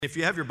If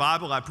you have your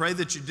Bible, I pray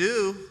that you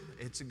do.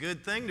 It's a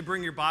good thing to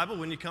bring your Bible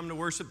when you come to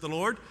worship the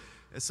Lord.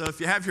 And so if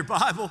you have your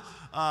Bible,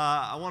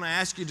 I want to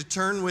ask you to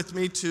turn with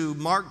me to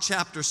Mark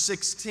chapter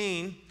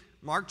 16.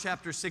 Mark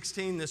chapter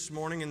 16 this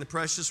morning in the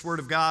precious Word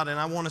of God. And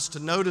I want us to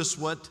notice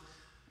what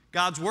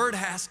God's Word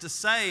has to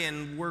say.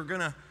 And we're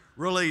going to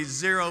really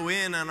zero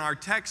in on our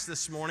text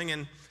this morning.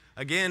 And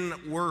again,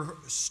 we're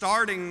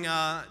starting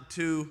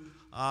to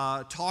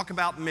talk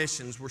about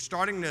missions. We're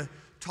starting to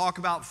talk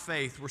about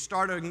faith. We're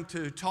starting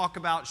to talk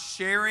about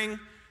sharing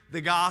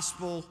the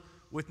gospel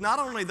with not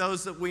only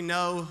those that we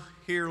know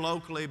here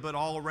locally, but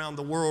all around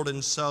the world.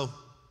 And so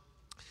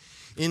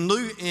in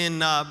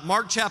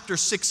Mark chapter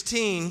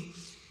 16,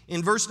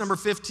 in verse number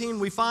 15,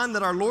 we find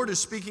that our Lord is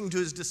speaking to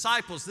His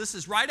disciples. This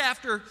is right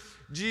after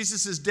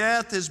Jesus'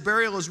 death, His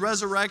burial, His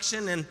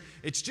resurrection, and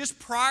it's just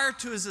prior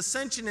to His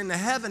ascension into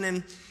heaven.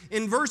 And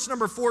in verse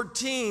number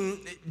 14,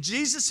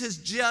 Jesus has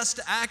just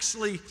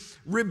actually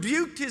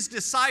rebuked His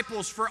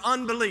disciples for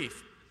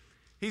unbelief.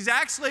 He's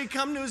actually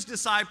come to His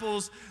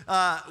disciples.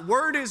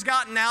 Word has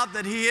gotten out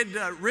that He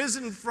had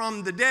risen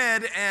from the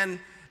dead, and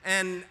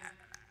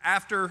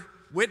after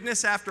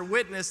witness after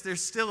witness,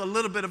 there's still a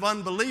little bit of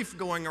unbelief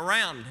going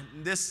around.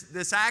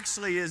 This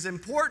actually is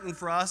important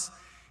for us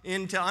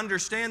to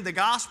understand the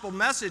gospel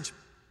message,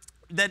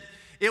 that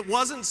it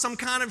wasn't some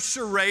kind of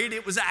charade.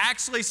 It was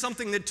actually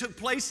something that took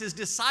place. His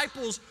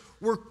disciples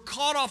were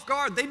caught off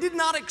guard. They did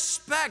not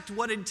expect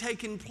what had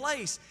taken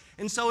place.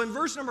 And so in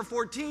verse number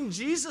 14,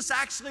 Jesus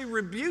actually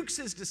rebukes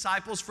His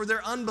disciples for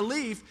their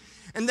unbelief.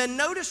 And then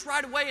notice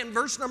right away in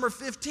verse number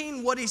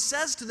 15 what He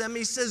says to them.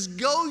 He says,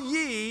 "Go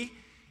ye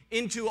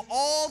into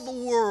all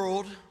the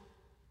world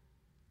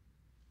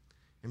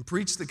and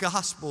preach the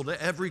gospel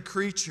to every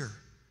creature."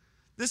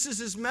 This is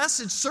His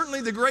message.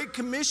 Certainly the Great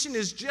Commission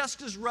is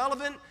just as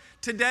relevant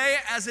today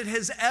as it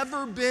has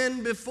ever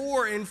been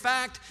before. In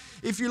fact,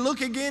 if you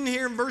look again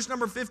here in verse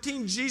number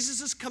 15,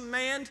 Jesus'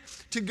 command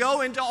to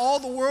go into all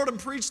the world and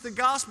preach the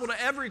gospel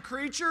to every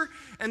creature,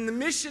 and the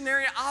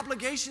missionary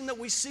obligation that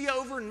we see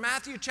over in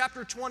Matthew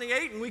chapter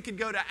 28, and we could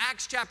go to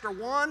Acts chapter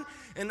 1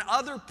 and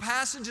other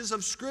passages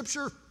of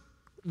Scripture,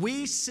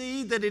 we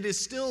see that it is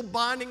still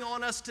binding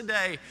on us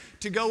today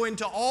to go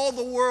into all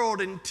the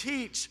world and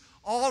teach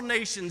all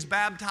nations,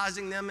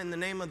 baptizing them in the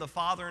name of the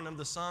Father and of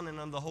the Son and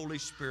of the Holy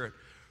Spirit.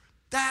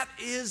 That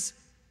is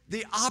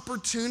the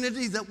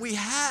opportunity that we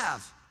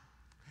have.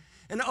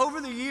 And over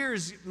the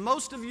years,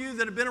 most of you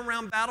that have been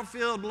around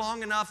Battlefield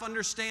long enough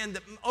understand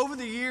that over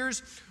the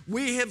years,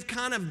 we have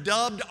kind of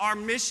dubbed our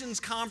missions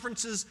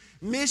conferences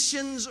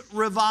Missions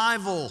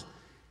Revival.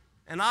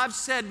 And I've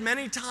said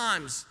many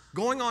times,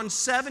 going on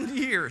 7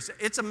 years,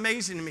 it's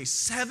amazing to me,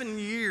 7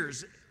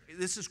 years,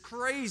 this is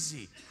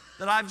crazy,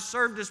 that I've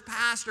served as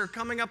pastor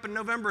coming up in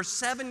November,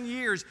 7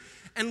 years.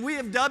 And we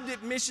have dubbed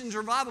it Missions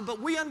Revival,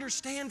 but we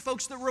understand,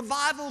 folks, that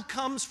revival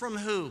comes from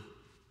who?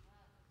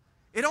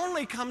 It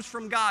only comes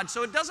from God.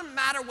 So it doesn't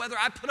matter whether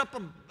I put up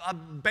a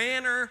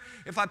banner,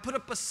 if I put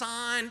up a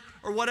sign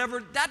or whatever.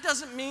 That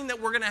doesn't mean that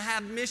we're going to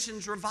have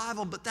missions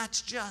revival, but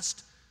that's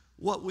just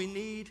what we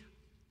need.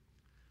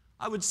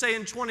 I would say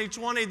in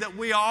 2020 that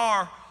we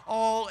are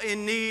all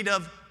in need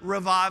of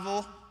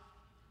revival.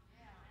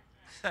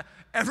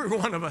 Every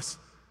one of us.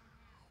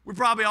 We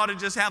probably ought to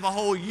just have a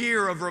whole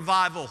year of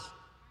revival.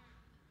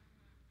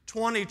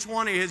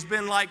 2020 has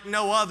been like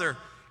no other.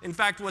 In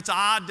fact, what's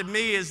odd to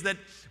me is that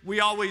we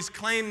always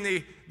claim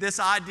this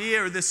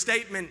idea or this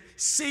statement,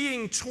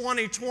 seeing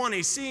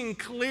 2020, seeing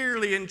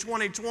clearly in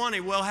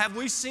 2020. Well, have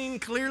we seen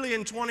clearly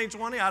in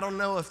 2020? I don't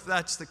know if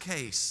that's the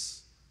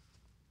case.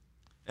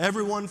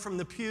 Everyone from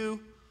the pew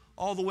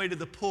all the way to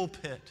the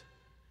pulpit.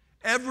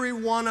 Every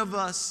one of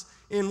us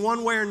in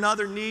one way or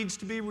another needs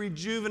to be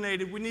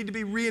rejuvenated. We need to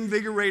be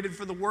reinvigorated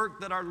for the work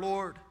that our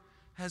Lord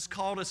has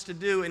called us to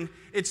do. And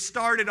it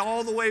started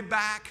all the way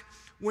back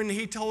when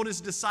He told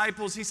His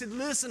disciples, He said,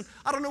 "Listen,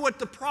 I don't know what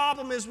the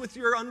problem is with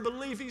your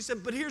unbelief." He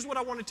said, "But here's what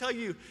I want to tell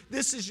you.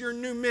 This is your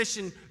new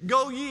mission.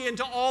 Go ye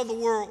into all the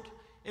world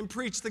and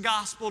preach the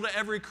gospel to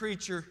every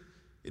creature."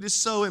 It is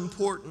so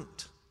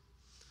important.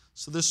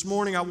 So this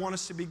morning I want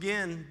us to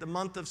begin the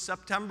month of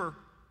September.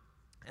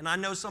 And I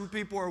know some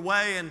people are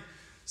away and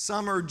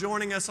some are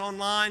joining us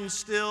online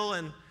still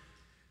and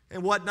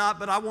whatnot,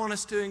 but I want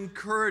us to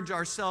encourage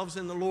ourselves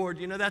in the Lord.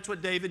 You know, that's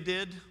what David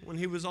did when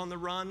he was on the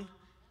run.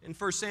 In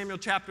 1 Samuel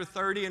chapter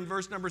 30 and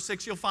verse number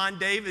 6, you'll find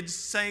David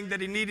saying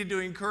that he needed to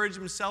encourage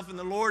himself in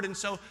the Lord. And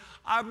so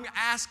I'm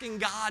asking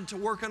God to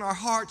work in our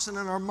hearts and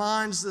in our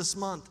minds this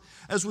month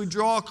as we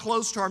draw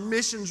close to our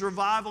missions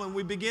revival and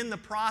we begin the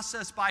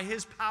process by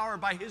His power,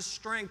 by His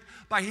strength,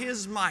 by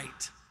His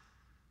might,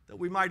 that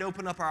we might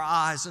open up our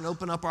eyes and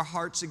open up our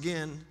hearts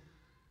again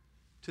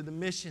to the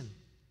mission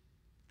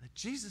that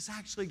Jesus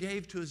actually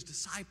gave to His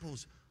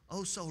disciples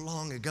oh so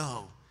long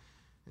ago.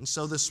 And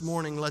so this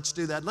morning, let's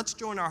do that. Let's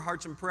join our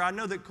hearts in prayer. I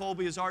know that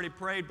Colby has already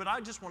prayed, but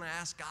I just want to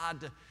ask God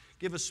to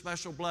give a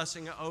special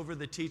blessing over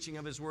the teaching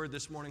of His Word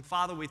this morning.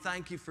 Father, we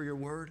thank You for Your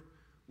Word.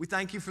 We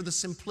thank You for the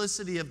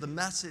simplicity of the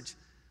message.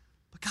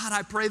 But God,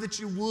 I pray that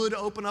You would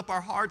open up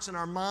our hearts and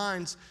our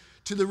minds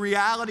to the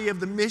reality of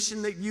the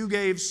mission that you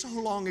gave so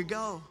long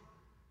ago.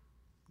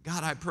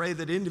 God, I pray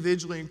that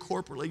individually and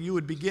corporately you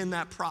would begin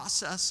that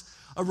process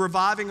of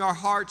reviving our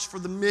hearts for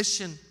the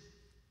mission,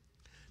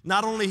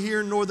 not only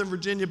here in Northern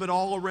Virginia, but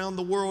all around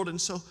the world. And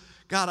so,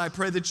 God, I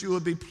pray that you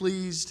would be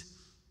pleased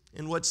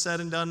in what's said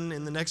and done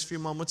in the next few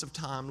moments of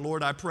time.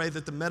 Lord, I pray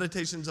that the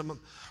meditations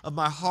of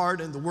my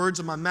heart and the words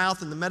of my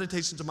mouth and the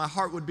meditations of my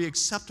heart would be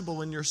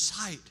acceptable in your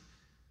sight,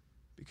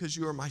 because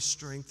you are my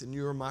strength and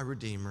you are my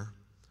Redeemer.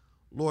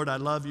 Lord, I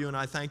love you and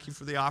I thank you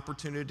for the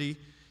opportunity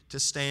to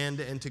stand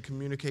and to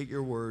communicate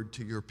your word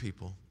to your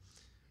people.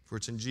 For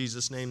it's in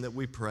Jesus' name that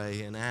we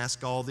pray and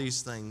ask all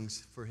these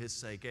things for his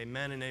sake.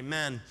 Amen and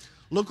amen.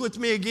 Look with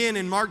me again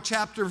in Mark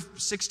chapter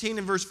 16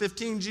 and verse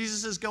 15.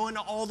 Jesus says, go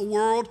into all the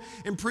world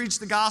and preach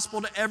the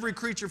gospel to every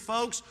creature.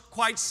 Folks,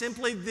 quite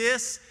simply,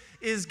 this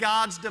is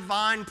God's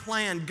divine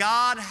plan.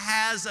 God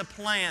has a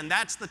plan.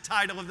 That's the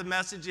title of the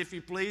message, if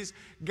you please.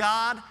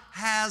 God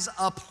has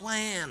a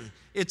plan.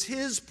 It's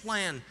his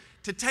plan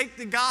to take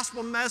the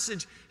gospel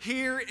message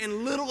here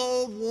in little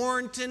old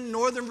Warrenton,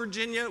 Northern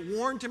Virginia,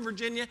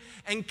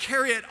 and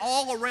carry it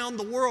all around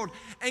the world.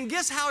 And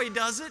guess how he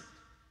does it?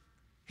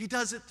 He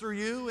does it through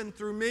you and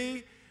through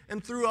me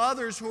and through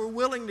others who are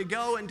willing to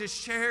go and to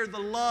share the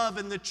love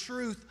and the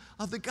truth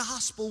of the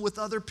gospel with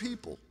other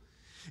people.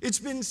 It's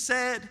been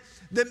said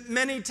that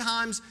many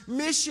times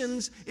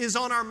missions is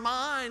on our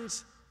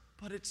minds,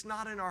 but it's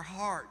not in our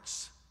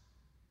hearts.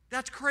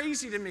 That's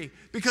crazy to me,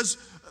 because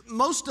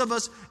most of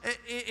us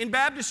in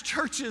Baptist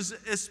churches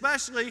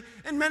especially,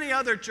 and many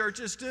other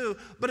churches too,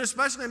 but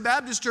especially in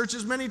Baptist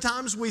churches, many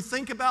times we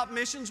think about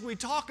missions, we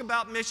talk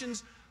about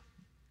missions,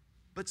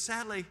 but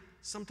sadly,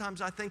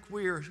 sometimes I think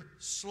we're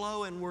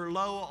slow and we're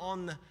low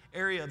on the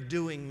area of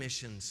doing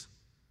missions.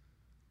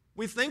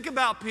 We think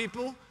about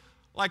people,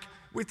 like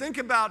we think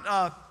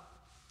about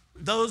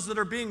those that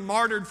are being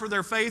martyred for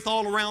their faith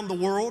all around the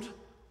world.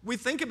 We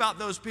think about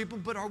those people,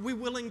 but are we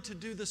willing to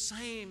do the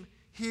same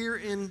here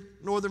in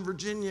Northern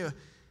Virginia?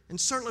 And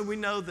certainly we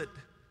know that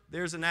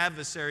there's an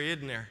adversary,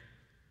 isn't there?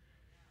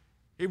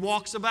 He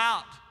walks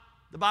about.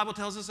 The Bible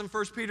tells us in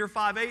 1 Peter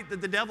 5:8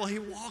 that the devil, he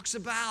walks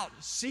about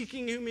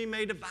seeking whom he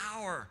may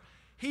devour.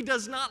 He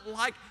does not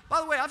like,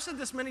 by the way, I've said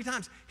this many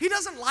times, he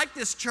doesn't like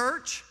this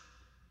church.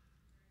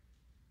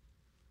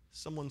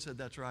 Someone said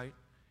that's right.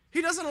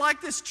 He doesn't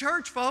like this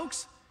church,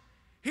 folks.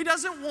 He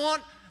doesn't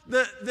want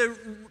the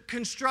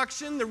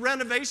construction, the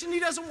renovation. He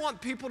doesn't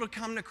want people to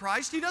come to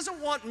Christ. He doesn't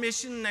want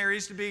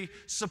missionaries to be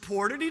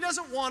supported. He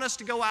doesn't want us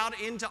to go out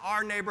into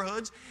our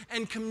neighborhoods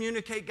and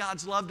communicate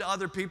God's love to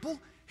other people.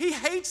 He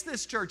hates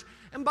this church.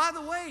 And by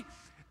the way,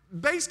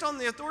 based on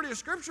the authority of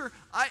Scripture,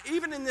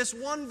 even in this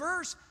one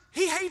verse,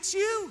 he hates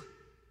you.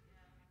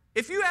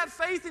 If you have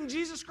faith in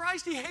Jesus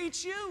Christ, he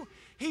hates you.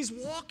 He's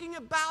walking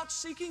about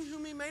seeking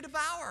whom he may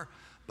devour.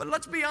 But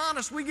let's be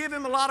honest, we give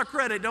him a lot of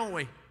credit, don't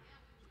we?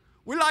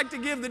 We like to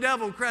give the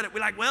devil credit.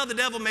 We're like, well, the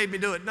devil made me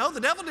do it. No, the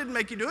devil didn't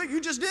make you do it.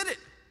 You just did it.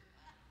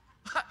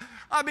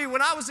 I mean,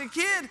 when I was a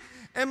kid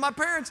and my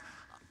parents,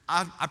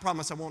 I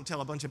promise I won't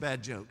tell a bunch of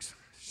bad jokes.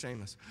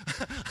 Shameless.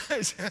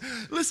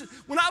 Listen,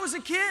 when I was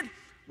a kid,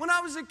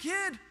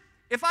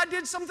 if I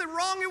did something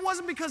wrong, it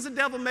wasn't because the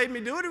devil made me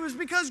do it. It was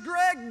because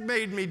Greg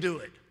made me do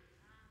it.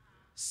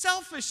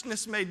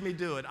 Selfishness made me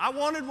do it. I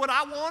wanted what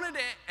I wanted,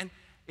 and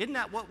isn't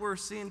that what we're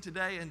seeing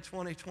today in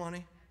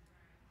 2020?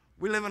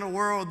 We live in a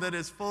world that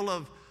is full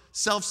of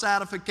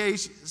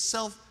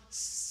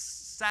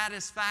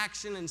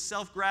self-satisfaction and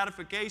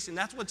self-gratification.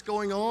 That's what's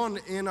going on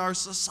in our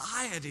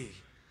society.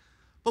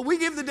 But we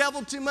give the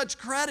devil too much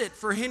credit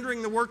for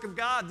hindering the work of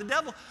God. The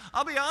devil,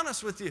 I'll be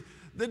honest with you,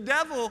 the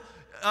devil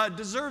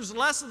deserves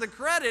less of the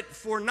credit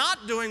for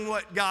not doing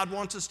what God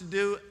wants us to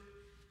do,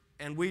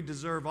 and we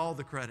deserve all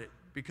the credit.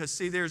 Because,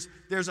 see, there's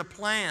a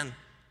plan,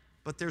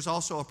 but there's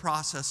also a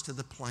process to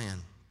the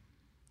plan.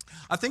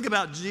 I think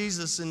about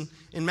Jesus in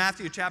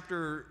Matthew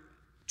chapter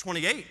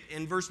 28,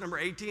 in verse number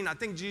 18. I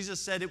think Jesus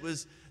said it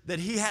was that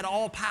he had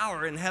all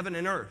power in heaven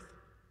and earth.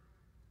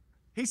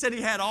 He said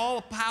he had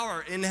all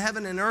power in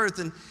heaven and earth.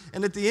 And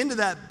at the end of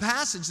that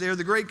passage there,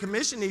 the Great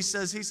Commission, he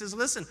says,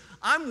 listen,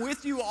 I'm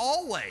with you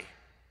always.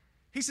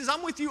 He says,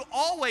 I'm with you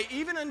always,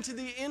 even unto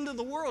the end of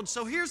the world.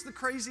 So here's the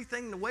crazy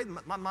thing, the way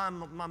my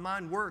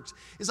mind works.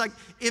 Is like,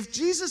 if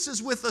Jesus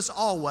is with us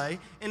always,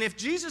 and if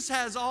Jesus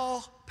has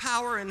all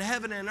power in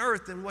heaven and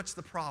earth, then what's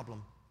the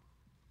problem?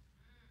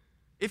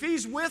 If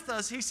he's with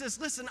us, he says,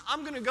 listen,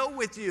 I'm going to go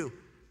with you.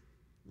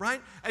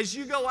 Right? As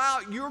you go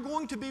out, you're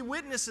going to be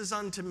witnesses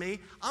unto me.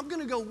 I'm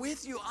going to go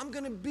with you. I'm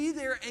going to be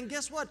there. And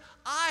guess what?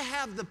 I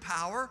have the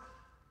power.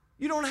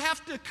 You don't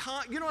have to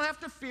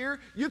fear.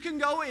 You can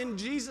go in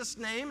Jesus'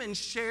 name and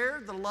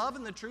share the love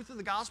and the truth of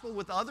the gospel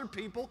with other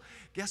people.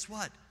 Guess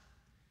what?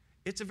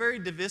 It's a very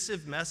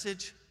divisive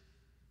message.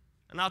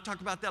 And I'll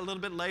talk about that a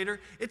little bit later.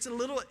 It's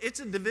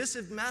a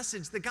divisive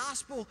message. The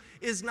gospel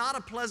is not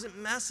a pleasant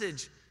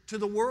message to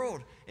the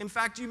world. In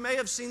fact, you may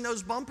have seen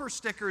those bumper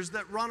stickers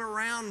that run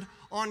around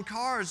on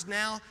cars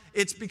now.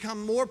 It's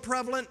become more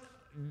prevalent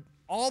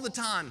all the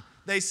time.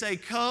 They say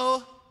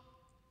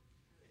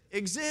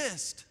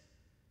coexist.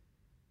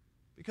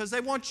 because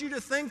they want you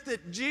to think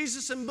that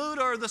Jesus and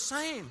Buddha are the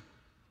same.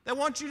 They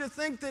want you to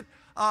think that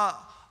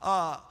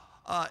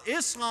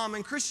Islam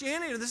and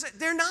Christianity are the same.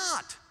 They're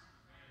not.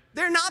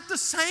 They're not the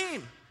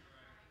same.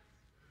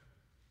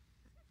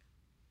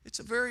 It's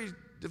a very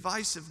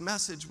divisive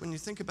message when you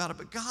think about it,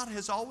 but God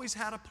has always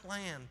had a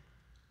plan.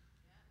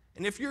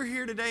 And if you're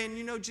here today and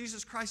you know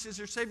Jesus Christ is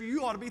your Savior,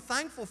 you ought to be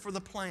thankful for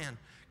the plan.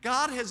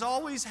 God has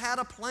always had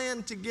a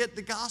plan to get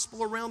the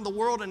gospel around the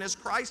world, and as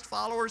Christ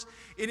followers,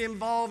 it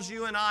involves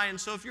you and I. And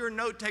so if you're a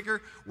note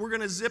taker, we're going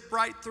to zip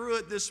right through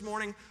it this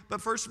morning. But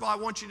first of all, I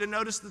want you to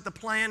notice that the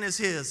plan is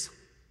His.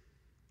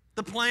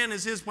 The plan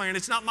is His plan.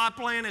 It's not my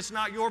plan. It's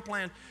not your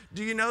plan.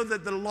 Do you know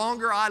that the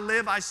longer I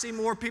live, I see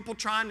more people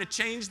trying to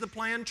change the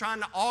plan,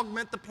 trying to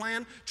augment the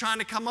plan, trying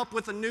to come up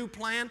with a new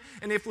plan.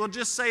 And if we'll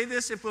just say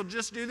this, if we'll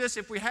just do this,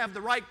 if we have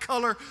the right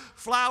color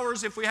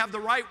flowers, if we have the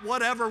right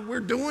whatever, we're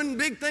doing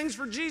big things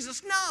for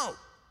Jesus. No.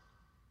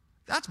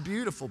 That's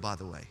beautiful, by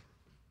the way.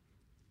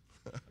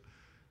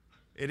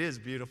 It is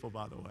beautiful,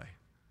 by the way.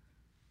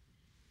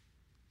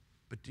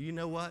 But do you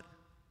know what?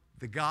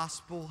 The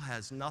gospel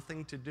has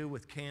nothing to do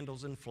with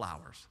candles and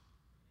flowers.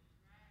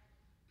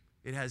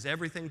 It has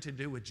everything to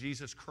do with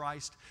Jesus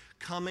Christ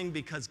coming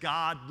because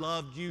God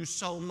loved you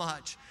so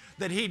much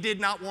that He did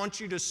not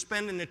want you to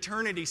spend an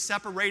eternity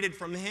separated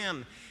from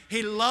Him.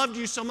 He loved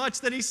you so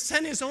much that He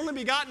sent His only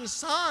begotten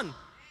Son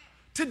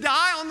to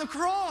die on the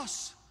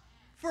cross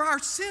for our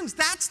sins.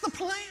 That's the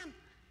plan.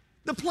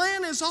 The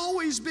plan has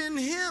always been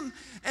Him.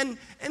 And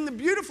the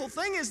beautiful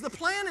thing is the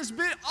plan has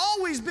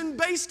always been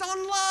based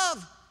on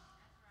love.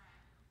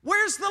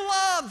 Where's the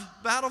love,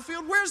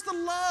 Battlefield? Where's the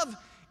love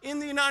in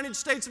the United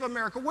States of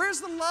America?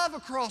 Where's the love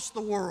across the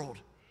world?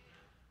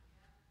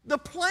 The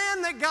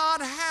plan that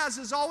God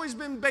has always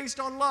been based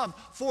on love.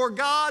 For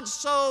God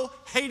so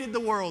hated the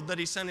world that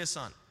He sent His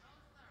Son.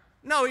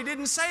 No, He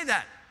didn't say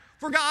that.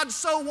 For God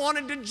so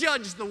wanted to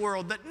judge the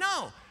world that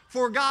no.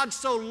 For God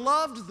so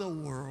loved the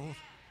world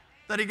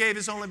that He gave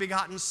His only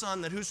begotten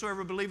Son, that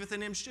whosoever believeth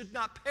in Him should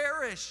not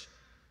perish,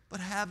 but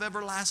have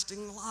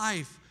everlasting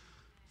life.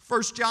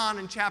 1 John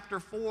in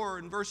chapter 4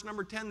 and verse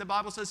number 10, the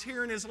Bible says,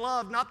 herein is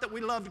love, not that we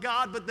loved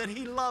God, but that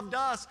He loved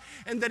us,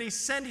 and that He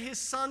sent His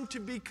Son to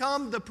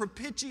become the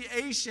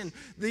propitiation,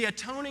 the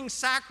atoning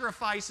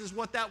sacrifice is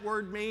what that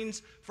word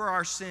means for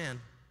our sin.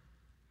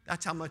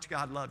 That's how much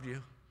God loved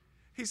you.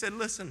 He said,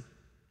 listen,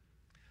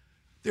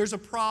 there's a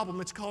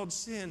problem. It's called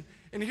sin.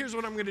 And here's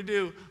what I'm going to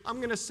do. I'm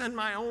going to send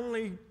my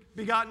only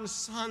begotten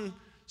Son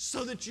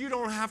so that you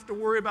don't have to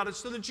worry about it,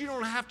 so that you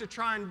don't have to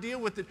try and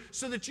deal with it,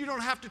 so that you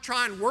don't have to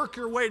try and work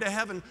your way to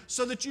heaven,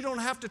 so that you don't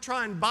have to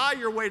try and buy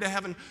your way to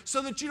heaven,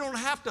 so that you don't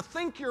have to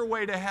think your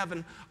way to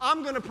heaven.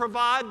 I'm going to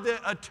provide the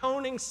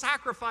atoning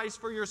sacrifice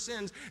for your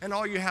sins, and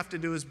all you have to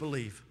do is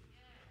believe.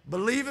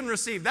 Believe and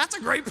receive. That's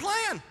a great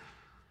plan.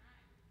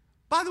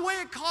 By the way,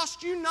 it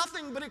costs you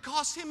nothing, but it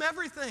costs Him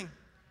everything.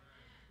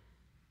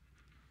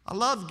 I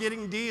love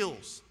getting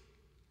deals.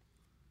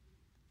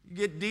 You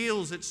get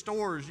deals at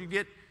stores. You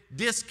get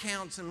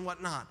discounts and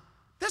whatnot.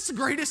 That's the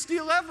greatest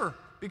deal ever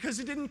because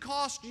it didn't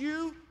cost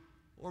you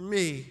or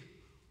me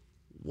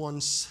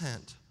 1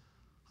 cent.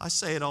 I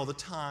say it all the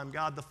time.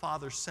 God the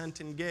Father sent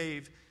and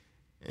gave,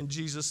 and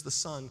Jesus the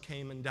Son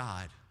came and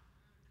died.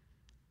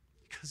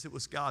 Because it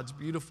was God's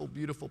beautiful,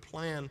 beautiful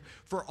plan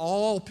for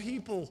all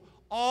people,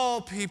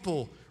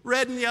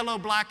 red and yellow,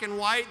 black and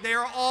white. They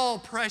are all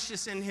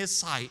precious in His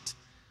sight.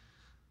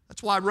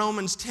 That's why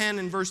Romans 10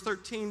 and verse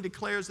 13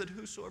 declares that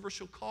whosoever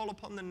shall call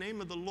upon the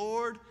name of the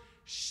Lord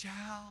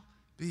shall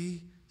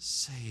be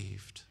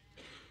saved.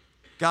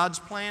 God's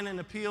plan and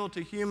appeal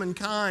to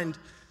humankind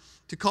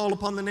to call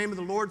upon the name of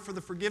the Lord for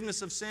the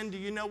forgiveness of sin. Do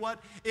you know what?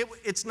 It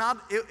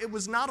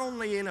was not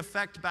only in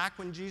effect back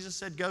when Jesus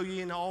said, go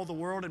ye into all the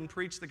world and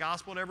preach the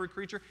gospel to every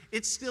creature.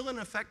 It's still in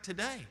effect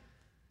today.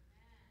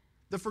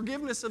 The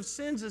forgiveness of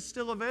sins is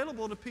still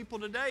available to people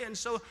today. And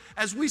so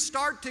as we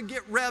start to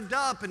get revved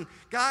up, and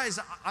guys,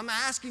 I'm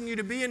asking you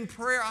to be in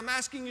prayer. I'm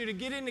asking you to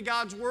get into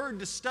God's Word,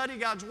 to study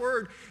God's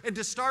Word, and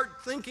to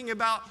start thinking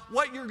about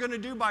what you're going to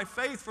do by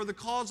faith for the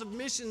cause of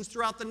missions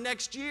throughout the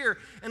next year.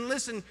 And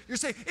listen, you're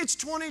saying, it's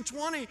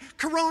 2020.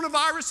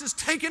 Coronavirus is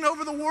taking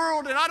over the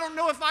world, and I don't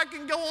know if I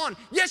can go on.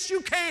 Yes,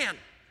 you can.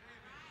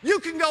 You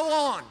can go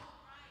on.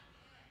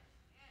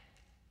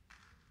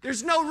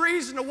 There's no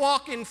reason to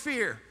walk in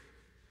fear.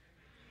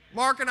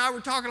 Mark and I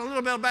were talking a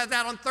little bit about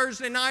that on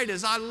Thursday night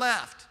as I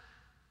left.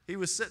 He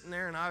was sitting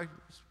there and I was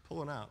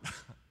pulling out.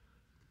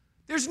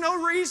 There's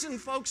no reason,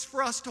 folks,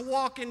 for us to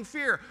walk in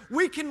fear.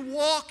 We can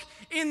walk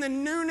in the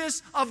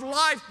newness of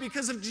life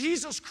because of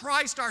Jesus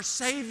Christ, our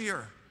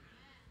Savior.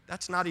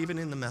 That's not even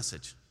in the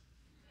message.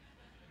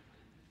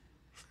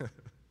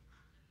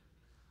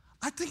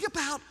 I think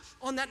about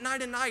on that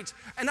night of nights,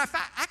 and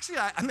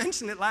I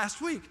mentioned it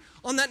last week,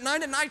 on that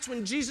night of nights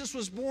when Jesus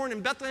was born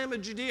in Bethlehem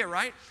of Judea,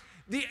 right?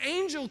 the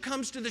angel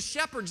comes to the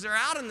shepherds. They're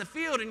out in the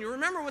field, and you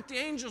remember what the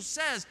angel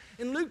says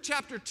in Luke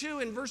chapter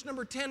 2 in verse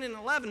number 10 and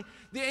 11.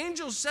 The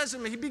angel says to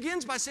him, he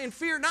begins by saying,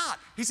 fear not.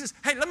 He says,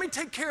 hey, let me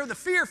take care of the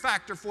fear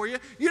factor for you.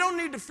 You don't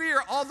need to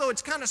fear, although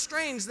it's kind of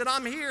strange that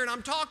I'm here and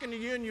I'm talking to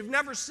you and you've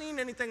never seen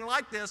anything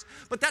like this,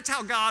 but that's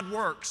how God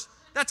works.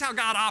 That's how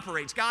God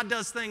operates. God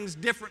does things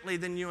differently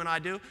than you and I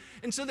do.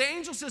 And so the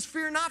angel says,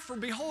 fear not, for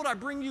behold, I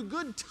bring you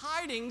good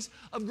tidings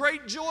of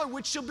great joy,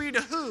 which shall be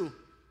to who?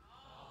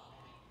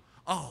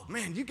 Oh,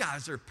 man, you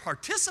guys are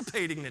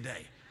participating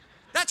today.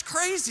 That's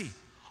crazy.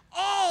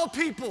 All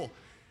people.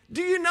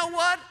 Do you know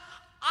what?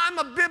 I'm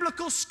a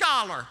biblical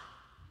scholar.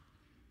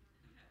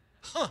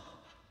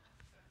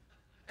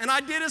 And I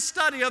did a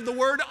study of the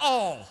word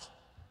all.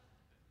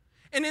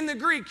 And in the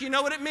Greek, you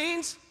know what it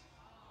means?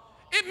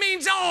 It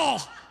means all.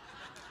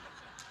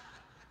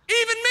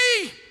 Even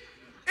me.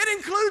 It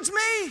includes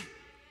me.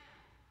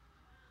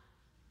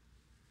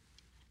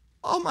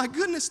 Oh my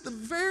goodness, the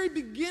very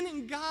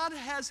beginning, God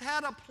has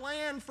had a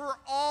plan for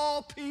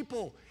all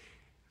people.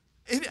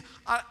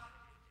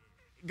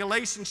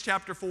 Galatians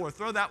chapter 4,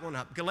 throw that one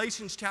up.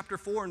 Galatians chapter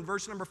 4 and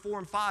verse number 4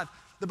 and 5.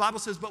 The Bible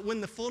says, but when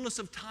the fullness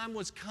of time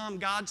was come,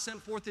 God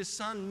sent forth his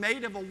son,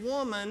 made of a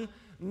woman,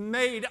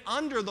 made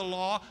under the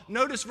law.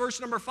 Notice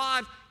verse number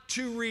 5,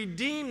 to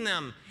redeem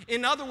them.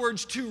 In other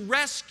words, to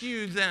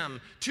rescue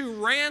them, to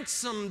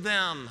ransom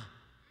them.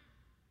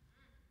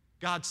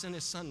 God sent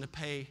his son to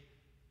pay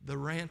the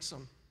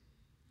ransom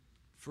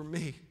for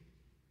me.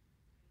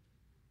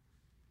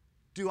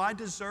 Do I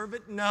deserve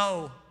it?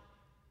 No.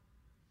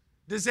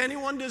 Does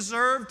anyone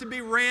deserve to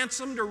be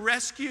ransomed or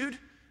rescued?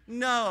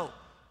 No.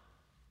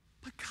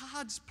 But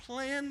God's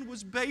plan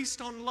was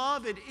based on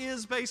love. It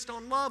is based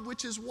on love,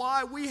 which is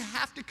why we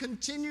have to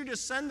continue to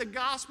send the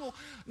gospel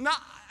not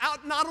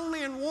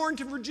only in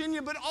Warrenton,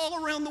 Virginia, but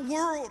all around the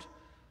world.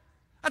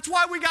 That's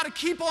why we got to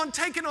keep on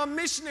taking on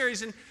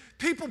missionaries. And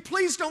people,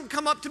 please don't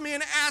come up to me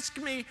and ask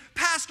me,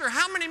 Pastor,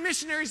 how many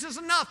missionaries is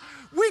enough?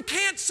 We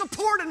can't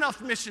support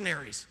enough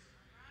missionaries.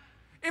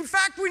 In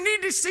fact, we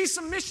need to see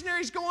some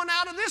missionaries going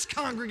out of this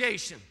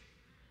congregation.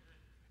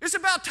 It's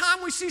about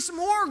time we see some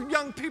more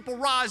young people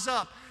rise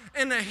up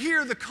and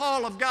hear the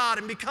call of God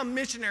and become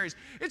missionaries.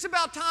 It's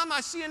about time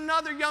I see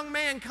another young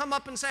man come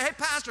up and say, hey,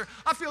 Pastor,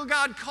 I feel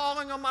God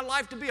calling on my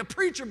life to be a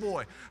preacher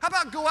boy. How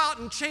about go out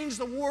and change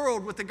the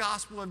world with the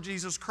gospel of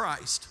Jesus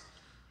Christ?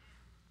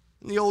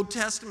 In the Old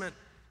Testament,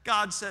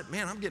 God said,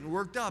 man, I'm getting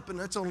worked up, and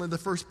that's only the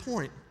first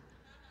point.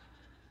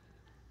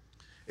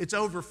 It's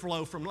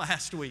overflow from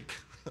last week.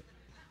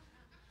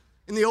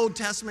 In the Old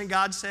Testament,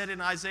 God said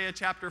in Isaiah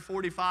chapter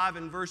 45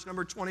 and verse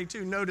number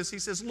 22, notice he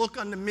says, look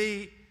unto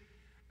me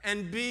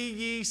and be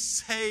ye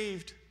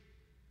saved.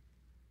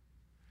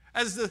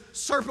 As the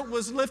serpent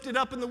was lifted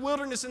up in the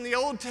wilderness in the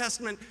Old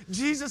Testament,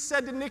 Jesus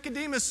said to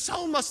Nicodemus,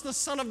 so must the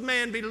Son of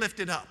Man be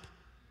lifted up,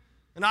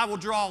 and I will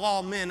draw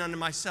all men unto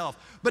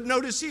myself. But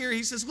notice here,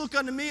 he says, look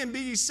unto me and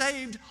be ye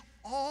saved,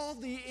 all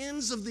the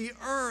ends of the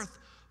earth,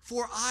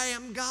 for I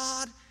am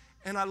God.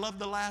 And I love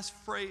the last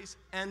phrase,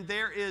 and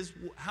there is,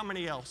 how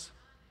many else?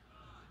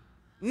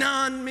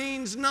 None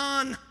means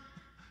none.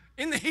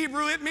 In the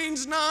Hebrew, it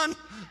means none.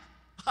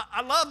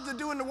 I love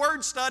doing the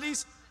word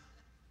studies.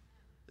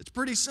 It's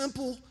pretty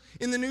simple.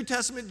 In the New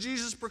Testament,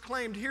 Jesus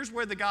proclaimed, here's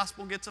where the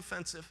gospel gets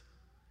offensive.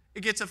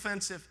 It gets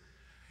offensive.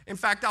 In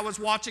fact, I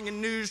was watching a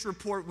news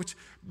report, which,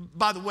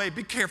 by the way,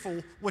 be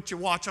careful what you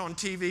watch on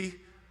TV.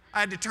 I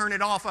had to turn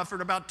it off after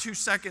about 2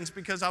 seconds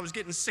because I was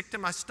getting sick to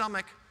my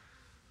stomach.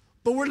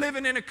 But we're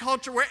living in a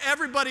culture where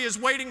everybody is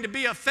waiting to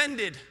be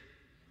offended.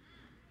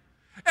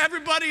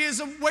 Everybody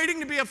is waiting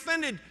to be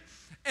offended.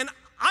 And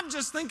I'm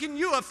just thinking,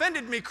 you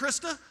offended me,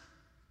 Krista.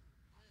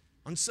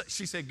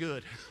 She said,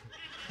 good.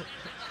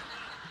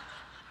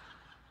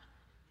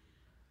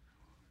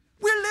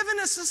 We live in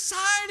a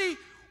society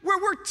where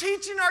we're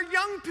teaching our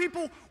young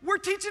people, we're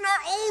teaching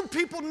our old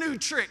people new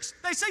tricks.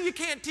 They say you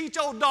can't teach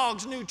old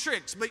dogs new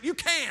tricks, but you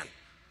can.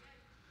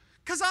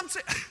 Because I'm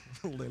saying,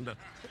 Linda.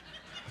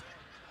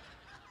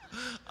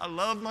 I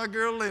love my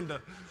girl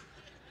Linda.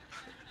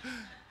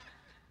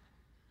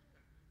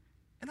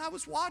 And I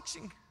was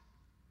watching.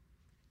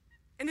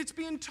 And it's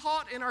being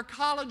taught in our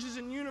colleges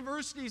and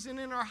universities and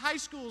in our high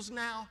schools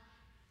now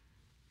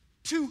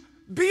to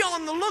be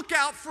on the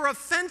lookout for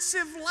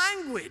offensive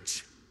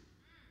language.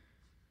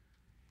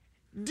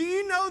 Do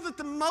you know that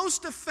the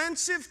most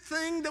offensive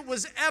thing that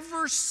was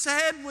ever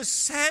said was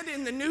said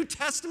in the New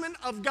Testament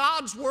of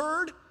God's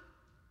Word?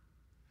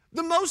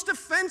 The most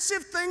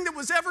offensive thing that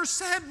was ever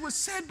said was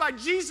said by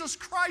Jesus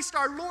Christ,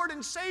 our Lord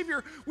and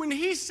Savior, when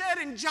he said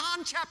in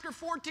John chapter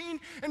 14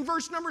 and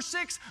verse number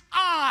 6,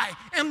 I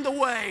am the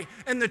way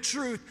and the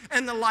truth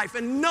and the life,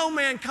 and no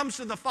man comes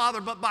to the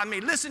Father but by me.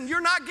 Listen, you're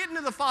not getting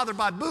to the Father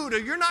by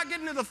Buddha. You're not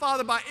getting to the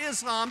Father by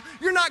Islam.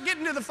 You're not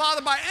getting to the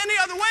Father by any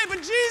other way but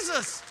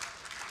Jesus.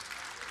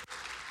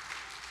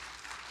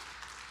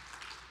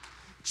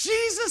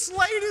 Jesus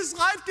laid his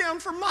life down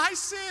for my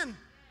sin.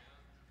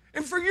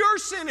 And for your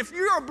sin, if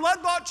you're a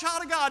blood-bought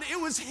child of God, it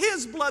was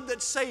his blood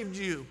that saved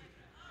you.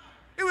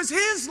 It was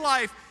his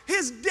life,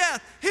 His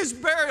death, His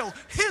burial,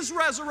 His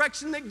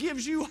resurrection that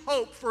gives you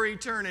hope for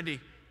eternity.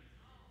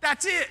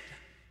 That's it.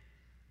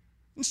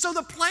 And so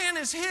the plan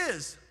is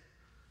His.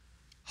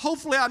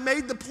 Hopefully I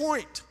made the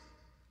point.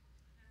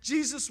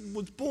 Jesus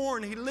was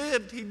born, He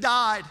lived, He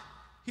died,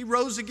 He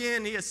rose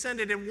again, He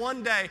ascended, and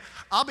one day,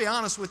 I'll be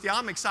honest with you,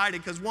 I'm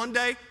excited because one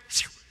day,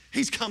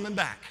 He's coming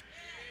back.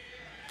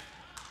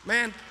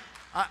 Man,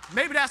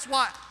 maybe that's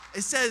why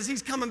it says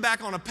He's coming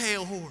back on a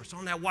pale horse,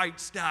 on that white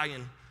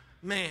stallion.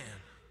 Man.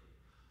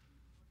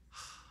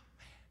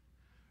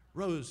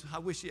 Rose, I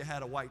wish you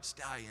had a white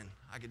stallion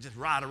I could just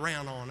ride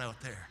around on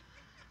out there.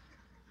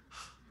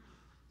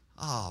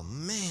 Oh,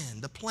 man,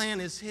 the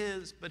plan is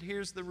His, but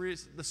here's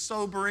the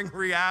sobering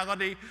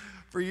reality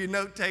for you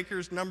note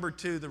takers. Number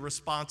 2, the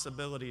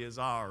responsibility is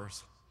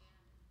ours.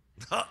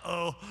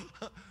 Uh-oh.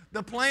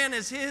 The plan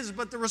is His,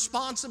 but the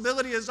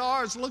responsibility is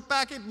ours. Look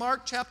back at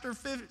Mark chapter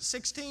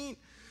 16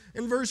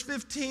 and verse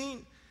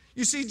 15.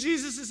 You see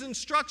Jesus'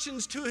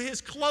 instructions to His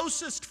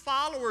closest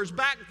followers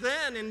back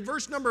then in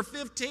verse number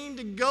 15,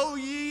 to go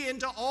ye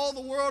into all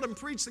the world and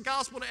preach the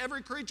gospel to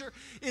every creature,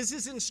 is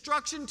His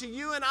instruction to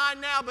you and I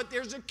now. But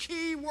there's a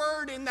key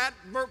word in that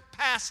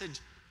passage.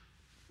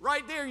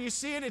 Right there, you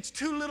see it, it's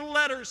 2 little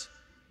letters.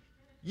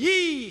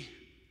 Ye.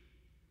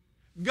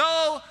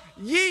 Go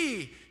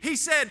ye. He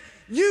said,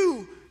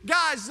 you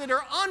guys that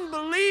are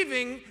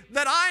unbelieving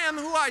that I am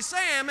who I say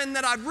I am and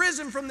that I've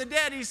risen from the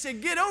dead, He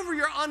said, get over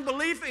your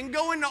unbelief and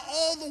go into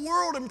all the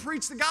world and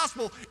preach the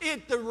gospel.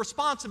 The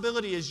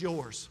responsibility is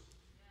yours,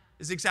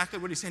 is exactly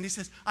what He's saying. He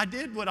says, I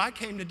did what I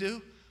came to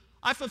do.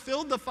 I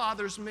fulfilled the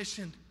Father's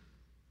mission,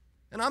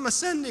 and I'm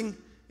ascending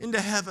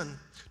into heaven.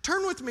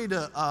 Turn with me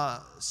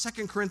to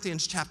 2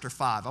 Corinthians chapter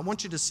 5. I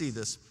want you to see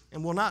this,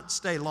 and we'll not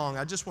stay long.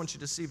 I just want you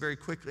to see very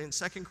quickly in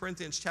 2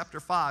 Corinthians chapter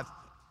 5.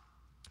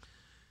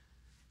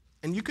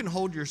 And you can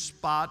hold your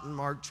spot in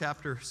Mark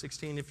chapter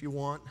 16 if you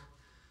want.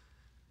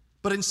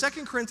 But in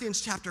 2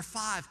 Corinthians chapter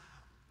 5,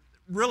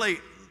 really,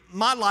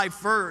 my life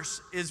verse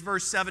is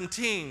verse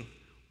 17,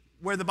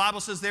 where the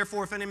Bible says,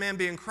 therefore, if any man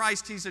be in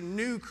Christ, he's a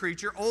new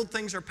creature. Old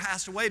things are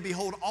passed away.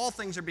 Behold, all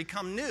things are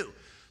become new.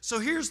 So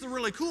here's the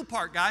really cool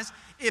part, guys.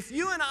 If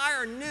you and I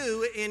are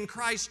new in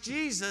Christ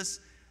Jesus,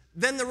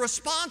 then the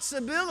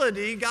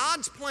responsibility,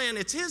 God's plan,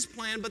 it's His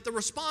plan, but the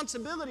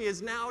responsibility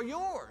is now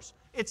yours.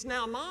 It's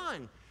now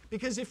mine.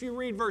 Because if you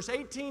read verse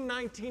 18,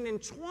 19,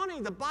 and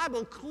 20, the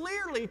Bible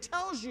clearly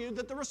tells you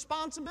that the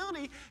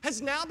responsibility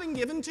has now been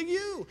given to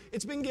you.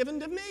 It's been given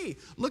to me.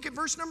 Look at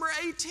verse number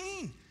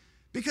 18.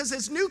 Because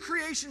as new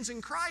creations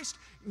in Christ,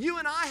 you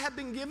and I have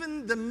been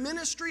given the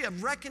ministry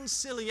of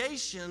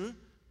reconciliation.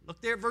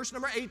 Look there at verse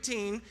number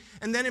 18.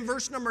 And then in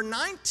verse number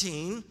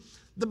 19,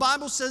 the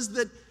Bible says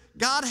that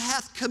God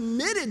hath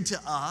committed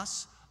to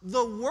us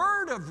the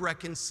word of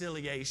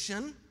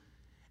reconciliation.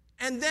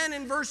 And then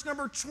in verse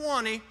number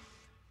 20,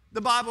 the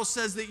Bible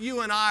says that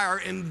you and I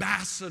are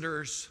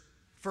ambassadors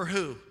for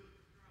who?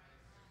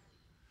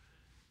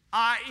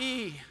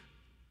 I.e.,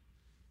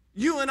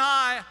 you and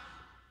I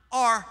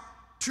are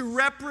to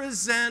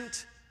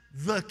represent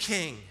the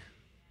King.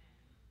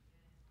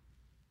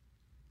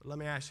 But let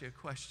me ask you a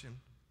question.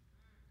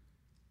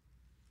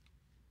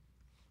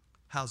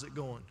 How's it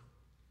going?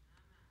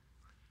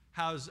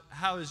 How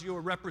is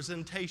your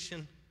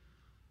representation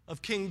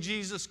of King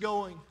Jesus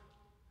going?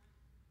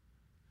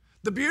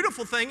 The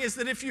beautiful thing is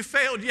that if you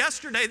failed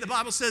yesterday, the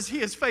Bible says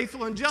He is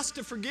faithful and just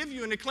to forgive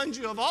you and to cleanse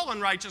you of all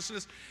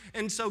unrighteousness.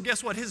 And so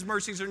guess what? His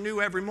mercies are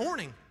new every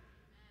morning.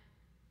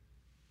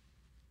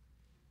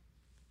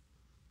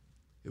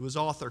 It was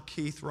author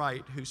Keith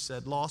Wright who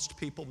said, lost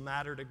people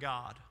matter to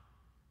God,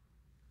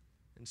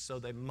 and so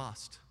they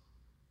must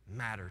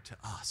matter to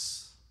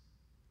us.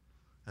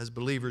 As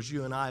believers,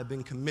 you and I have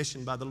been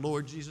commissioned by the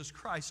Lord Jesus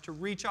Christ to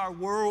reach our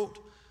world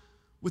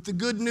with the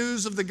good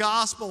news of the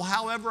gospel.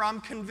 However,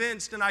 I'm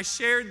convinced, and I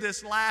shared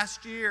this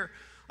last year,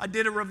 I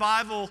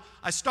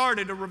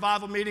started a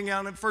revival meeting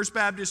out at First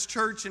Baptist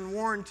Church in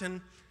Warrenton,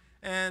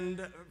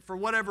 and for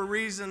whatever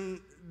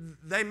reason,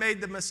 they made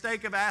the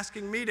mistake of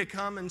asking me to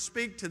come and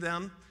speak to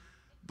them.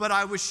 But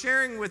I was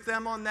sharing with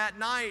them on that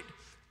night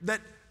that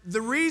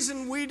the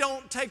reason we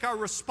don't take our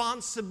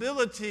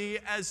responsibility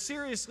as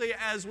seriously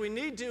as we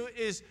need to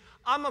is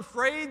I'm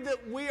afraid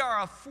that we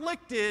are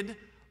afflicted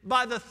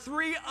by the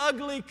 3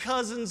 ugly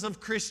cousins of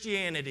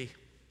Christianity.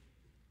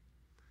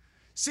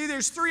 See,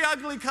 there's 3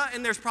 ugly cousins,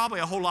 and there's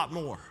probably a whole lot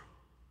more.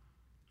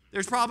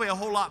 There's probably a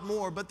whole lot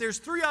more, but there's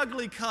 3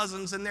 ugly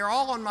cousins, and they're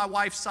all on my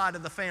wife's side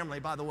of the family,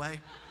 by the way.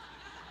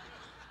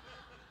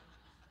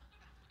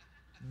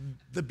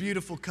 The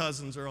beautiful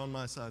cousins are on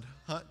my side.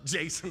 Huh?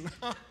 Jason.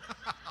 Oh,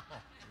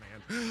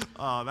 man.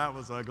 Oh, that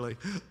was ugly.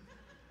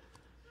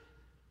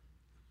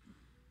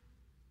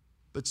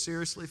 But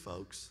seriously,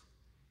 folks,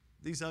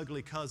 these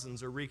ugly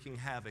cousins are wreaking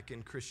havoc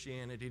in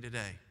Christianity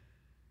today.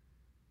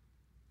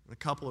 A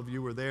couple of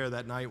you were there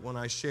that night when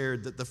I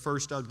shared that the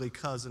first ugly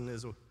cousin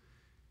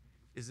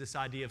is this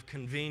idea of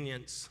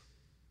convenience.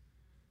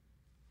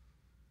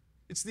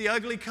 It's the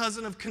ugly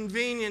cousin of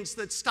convenience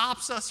that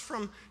stops us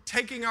from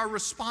taking our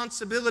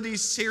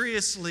responsibilities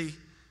seriously.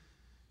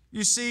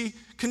 You see,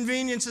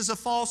 convenience is a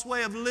false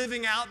way of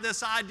living out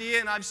this idea,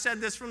 and I've said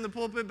this from the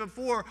pulpit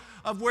before,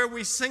 of where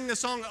we sing the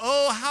song,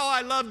 "Oh, how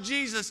I love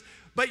Jesus,"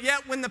 but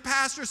yet when the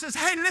pastor says,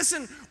 "Hey,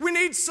 listen, we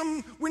need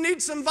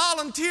some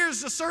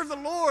volunteers to serve the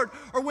Lord,"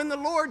 or when the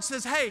Lord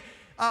says, "Hey,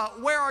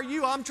 where are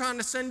you? I'm trying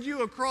to send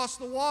you across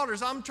the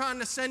waters. I'm trying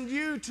to send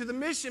you to the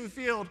mission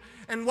field,"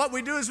 and what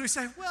we do is we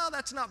say, "Well,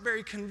 that's not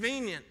very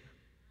convenient."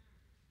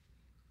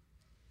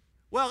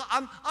 "Well,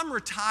 I'm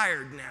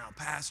retired now,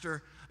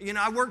 Pastor. You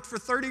know, I worked for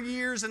 30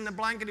 years in the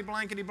blankety,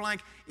 blankety,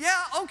 blank."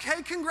 Yeah,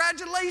 okay,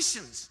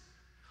 congratulations.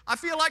 I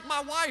feel like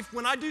my wife,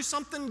 when I do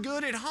something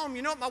good at home,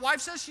 you know what my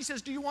wife says? She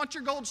says, "Do you want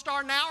your gold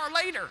star now or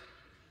later?"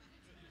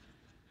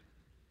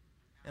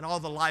 And all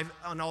the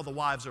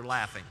wives are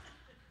laughing.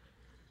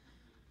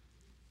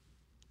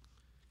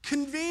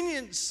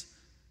 Convenience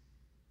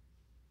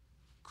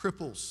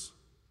cripples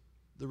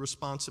the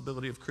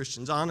responsibility of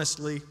Christians.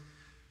 Honestly,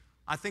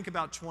 I think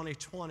about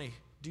 2020.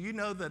 Do you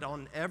know that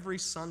on every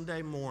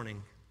Sunday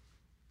morning,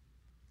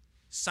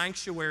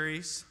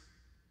 sanctuaries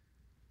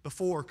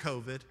before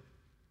COVID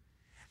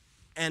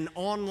and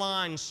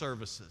online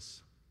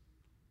services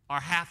are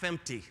half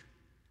empty?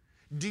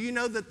 Do you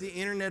know that the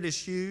internet is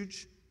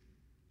huge?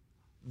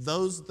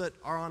 Those that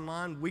are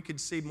online, we could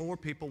see more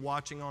people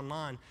watching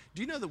online.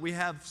 Do you know that we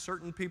have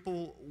certain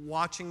people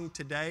watching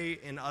today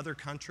in other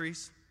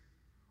countries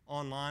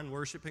online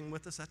worshiping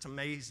with us? That's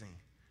amazing.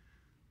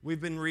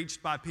 We've been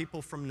reached by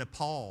people from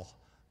Nepal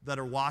that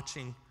are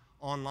watching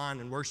online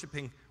and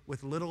worshiping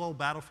with little old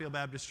Battlefield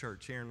Baptist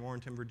Church here in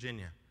Warrenton,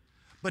 Virginia.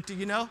 But do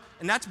you know,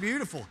 and that's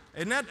beautiful,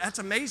 isn't that? That's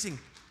amazing.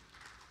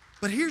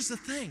 But here's the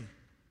thing.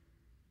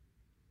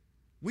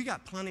 We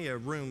got plenty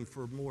of room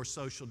for more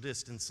social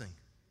distancing.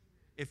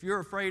 If you're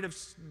afraid of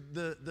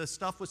the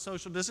stuff with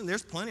social distancing,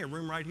 there's plenty of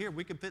room right here.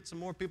 We could fit some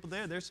more people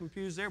there. There's some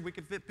pews there. We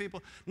could fit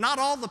people. Not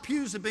all the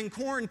pews have been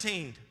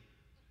quarantined.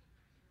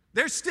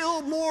 There's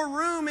still more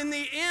room in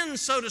the inn,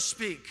 so to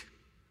speak.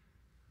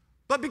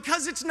 But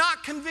because it's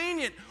not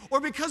convenient,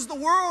 or because the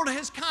world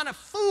has kind of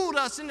fooled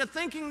us into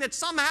thinking that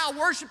somehow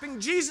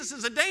worshiping Jesus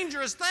is a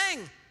dangerous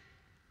thing,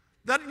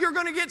 that you're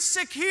going to get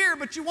sick here,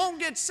 but you won't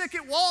get sick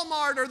at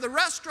Walmart or the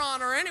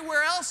restaurant or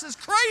anywhere else, is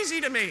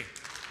crazy to me.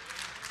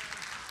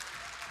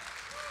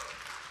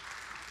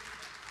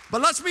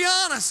 But let's be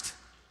honest,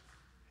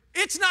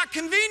 it's not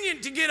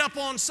convenient to get up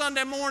on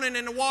Sunday morning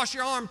and to wash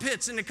your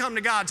armpits and to come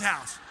to God's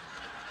house.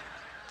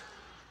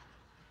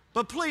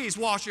 But please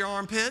wash your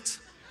armpits.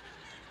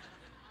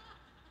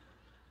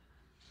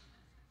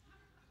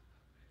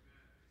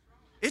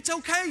 It's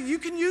okay, you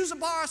can use a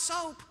bar of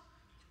soap.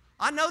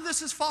 I know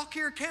this is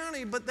Fauquier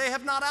County, but they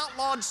have not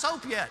outlawed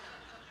soap yet.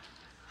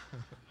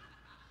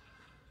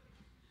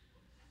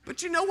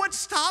 But you know what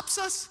stops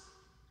us?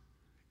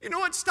 You know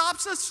what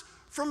stops us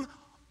from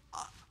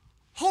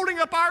holding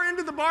up our end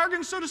of the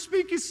bargain, so to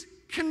speak, is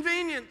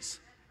convenience.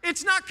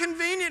 It's not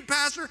convenient,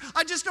 Pastor.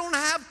 I just don't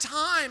have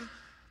time.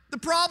 The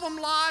problem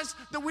lies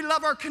that we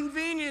love our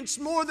convenience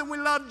more than we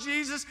love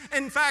Jesus.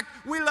 In fact,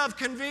 we love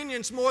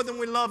convenience more than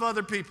we love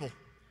other people.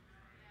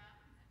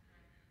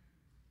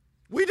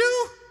 We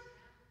do.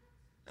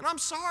 And I'm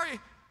sorry.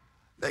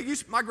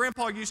 My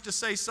grandpa used to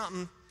say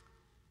something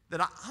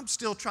that I'm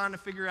still trying to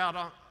figure out.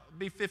 I'll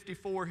be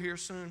 54 here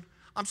soon.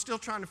 I'm still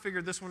trying to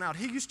figure this one out.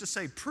 He used to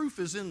say, "Proof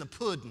is in the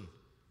pudding."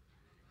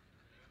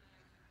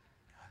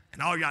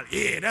 And all y'all,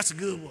 yeah, that's a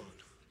good one.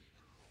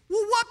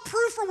 Well, what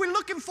proof are we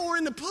looking for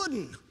in the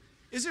pudding?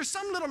 Is there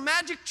some little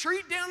magic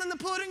treat down in the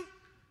pudding?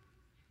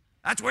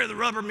 That's where the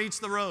rubber meets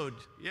the road.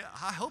 Yeah,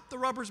 I hope the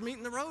rubber's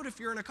meeting the road if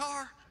you're in a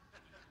car.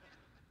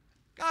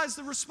 Guys,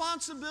 the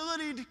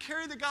responsibility to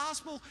carry the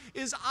gospel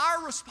is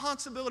our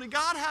responsibility.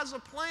 God has a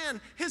plan.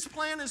 His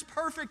plan is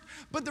perfect,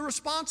 but the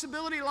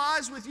responsibility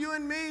lies with you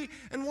and me.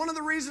 And one of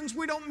the reasons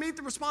we don't meet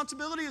the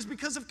responsibility is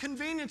because of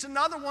convenience.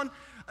 Another one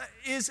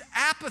is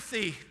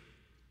apathy.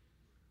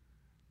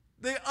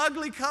 The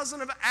ugly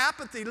cousin of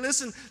apathy.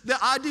 Listen,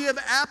 the idea of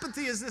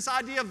apathy is this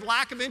idea of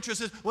lack of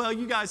interest. Well,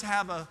 you guys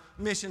have a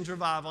missions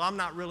revival. I'm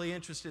not really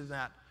interested in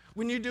that.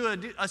 When you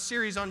do a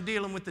series on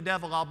dealing with the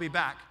devil, I'll be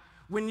back.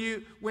 When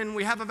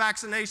we have a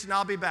vaccination,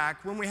 I'll be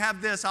back. When we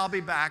have this, I'll be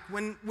back.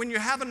 When you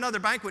have another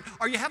banquet,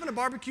 are you having a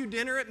barbecue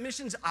dinner at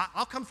Missions?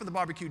 I'll come for the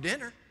barbecue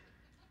dinner.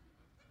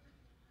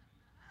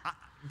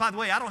 By the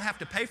way, I don't have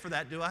to pay for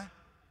that, do I?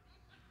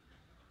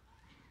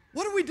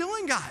 What are we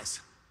doing,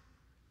 guys?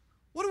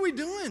 What are we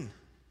doing?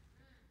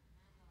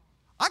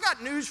 I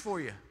got news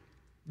for you.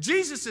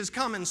 Jesus is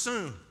coming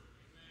soon.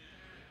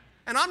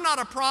 And I'm not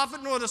a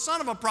prophet nor the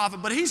son of a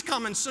prophet, but he's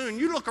coming soon.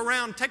 You look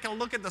around, take a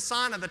look at the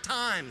sign of the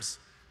times.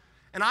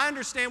 And I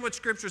understand what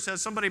Scripture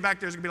says. Somebody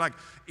back there is going to be like,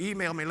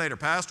 email me later,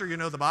 Pastor, you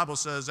know the Bible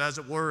says, as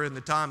it were in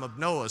the time of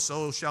Noah,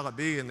 so shall it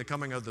be in the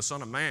coming of the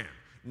Son of Man.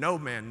 No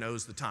man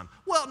knows the time.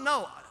 Well,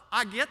 no,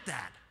 I get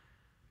that.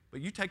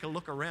 But you take a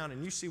look around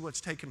and you see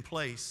what's taking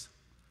place.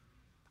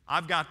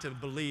 I've got to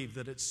believe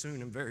that it's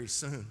soon and very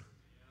soon.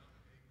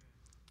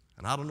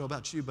 And I don't know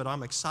about you, but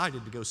I'm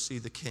excited to go see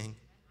the King.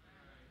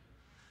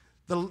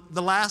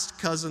 The last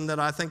cousin that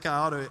I think I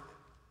ought to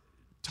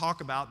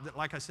talk about, that,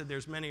 like I said,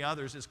 there's many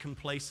others, is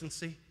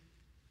complacency.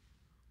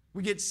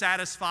 We get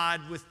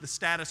satisfied with the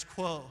status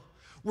quo.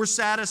 We're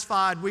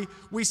satisfied.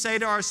 We say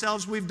to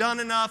ourselves, we've done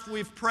enough,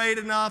 we've prayed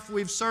enough,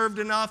 we've served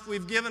enough,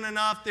 we've given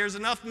enough, there's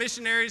enough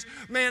missionaries.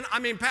 Man, I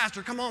mean,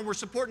 Pastor, come on, we're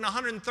supporting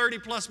 130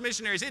 plus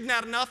missionaries. Isn't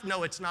that enough?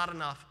 No, it's not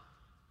enough.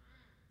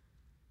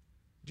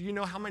 Do you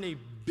know how many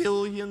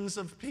billions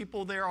of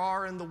people there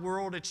are in the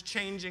world? It's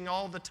changing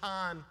all the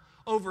time.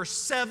 Over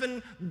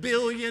 7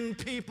 billion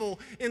people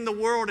in the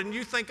world, and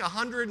you think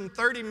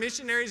 130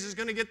 missionaries is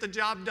going to get the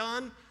job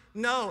done?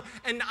 No.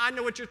 And I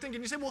know what you're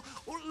thinking. You say, well,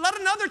 let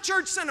another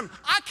church send them.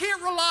 I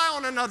can't rely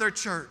on another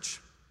church.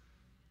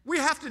 We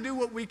have to do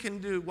what we can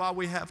do while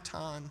we have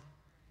time.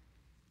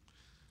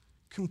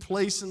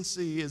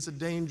 Complacency is a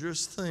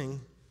dangerous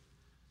thing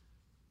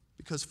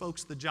because,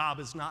 folks, the job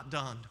is not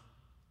done.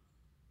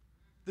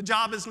 The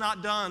job is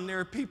not done. There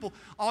are people,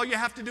 all you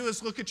have to do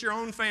is look at your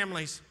own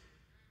families.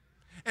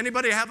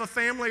 Anybody have a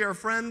family or a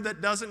friend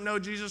that doesn't know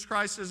Jesus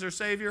Christ as their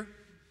Savior?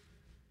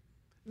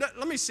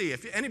 Let me see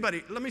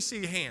let me see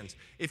your hands.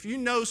 If you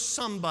know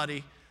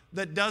somebody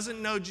that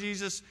doesn't know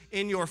Jesus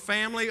in your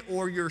family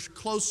or your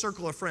close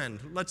circle of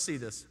friends, let's see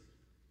this.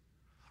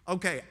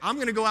 Okay, I'm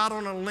going to go out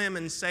on a limb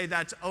and say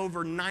that's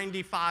over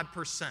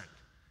 95%.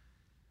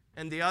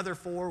 And the other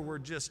 4 were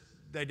just,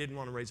 they didn't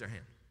want to raise their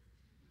hand.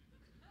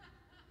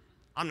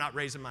 I'm not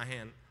raising my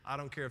hand. I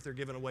don't care if they're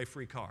giving away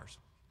free cars.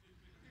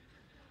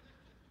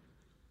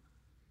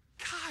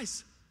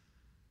 Guys,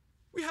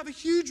 we have a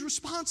huge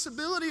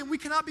responsibility and we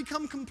cannot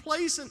become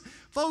complacent.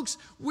 Folks,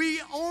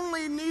 we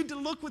only need to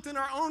look within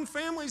our own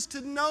families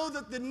to know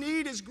that the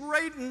need is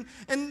great and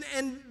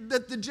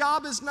that the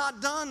job is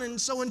not done. And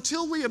so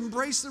until we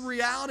embrace the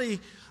reality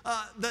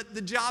that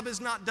the job is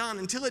not done,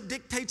 until it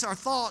dictates our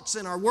thoughts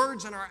and our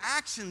words and our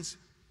actions,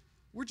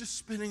 we're just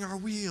spinning our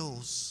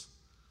wheels.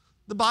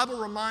 The Bible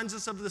reminds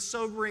us of the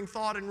sobering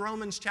thought in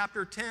Romans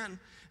chapter 10.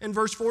 In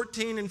verse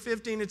 14 and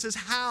 15, it says,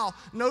 how.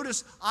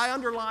 Notice, I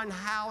underline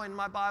how in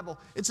my Bible.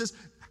 It says,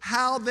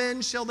 how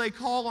then shall they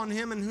call on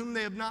him in whom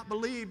they have not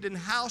believed? And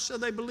how shall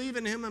they believe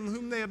in him in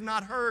whom they have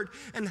not heard?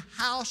 And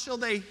how shall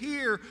they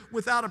hear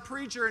without a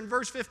preacher? In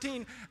verse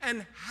 15,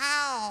 and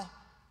how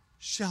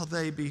shall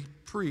they be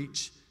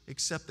preached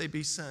except they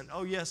be sent?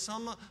 Oh yes,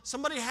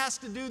 somebody has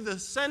to do the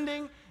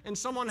sending and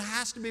someone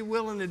has to be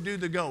willing to do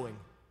the going.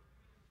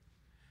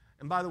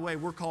 And by the way,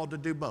 we're called to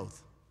do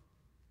both.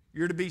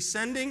 You're to be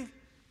sending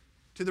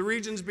to the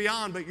regions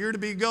beyond, but you're to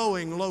be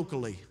going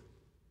locally.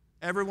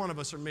 Every one of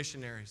us are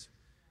missionaries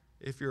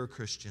if you're a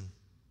Christian.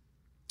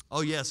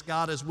 Oh yes,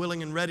 God is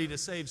willing and ready to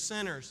save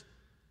sinners,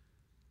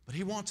 but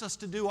He wants us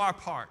to do our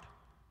part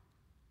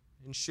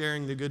in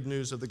sharing the good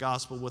news of the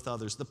gospel with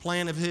others. The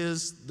plan of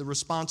His, the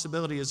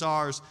responsibility is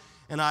ours,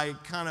 and I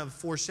kind of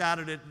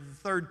foreshadowed it. The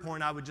third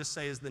point I would just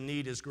say is the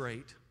need is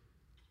great.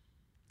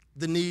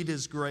 The need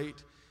is great.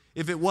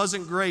 If it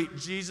wasn't great,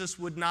 Jesus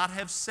would not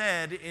have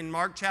said in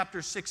Mark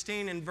chapter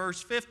 16 and verse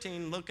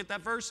 15, look at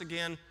that verse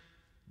again,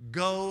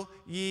 go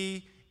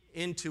ye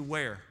into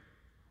where?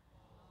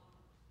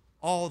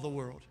 All the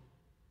world.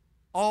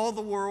 All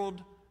the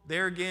world,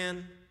 there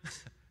again,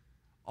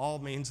 all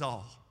means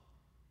all.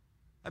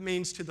 That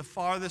means to the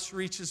farthest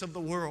reaches of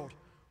the world.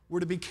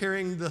 We're to be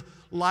carrying the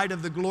light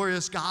of the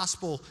glorious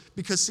gospel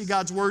because, see,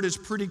 God's word is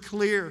pretty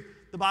clear.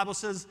 The Bible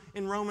says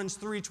in Romans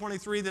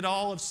 3:23 that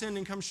all have sinned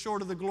and come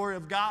short of the glory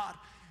of God.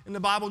 And the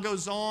Bible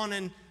goes on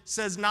and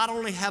says not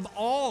only have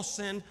all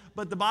sinned,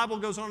 but the Bible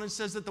goes on and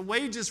says that the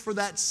wages for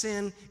that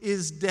sin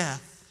is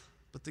death.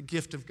 But the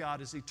gift of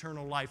God is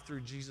eternal life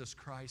through Jesus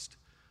Christ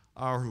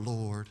our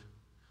Lord.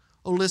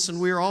 Oh, listen,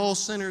 we are all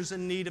sinners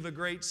in need of a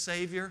great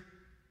Savior.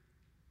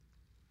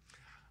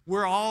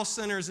 We're all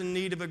sinners in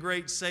need of a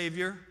great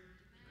Savior.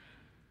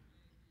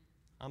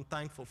 I'm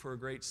thankful for a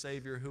great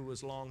Savior who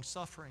was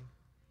long-suffering.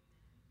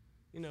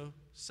 You know,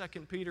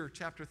 2 Peter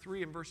chapter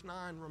 3 and verse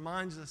 9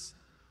 reminds us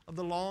of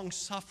the long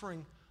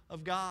suffering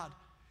of God.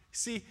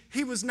 See,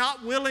 He was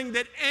not willing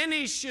that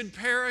any should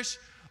perish,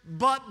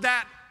 but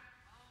that,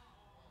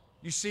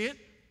 you see it?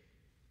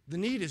 The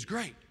need is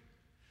great.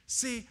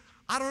 See,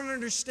 I don't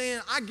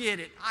understand. I get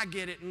it,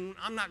 and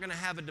I'm not going to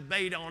have a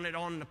debate on it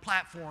on the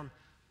platform.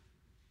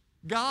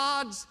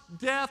 God's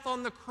death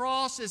on the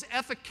cross is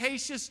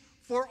efficacious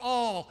for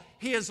all.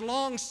 He is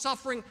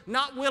long-suffering,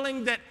 not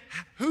willing that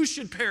who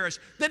should perish,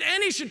 that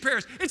any should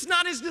perish. It's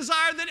not His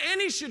desire that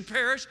any should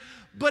perish,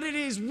 but it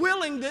is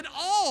willing that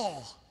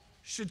all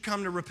should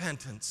come to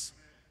repentance.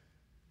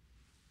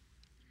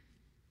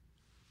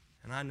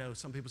 And I know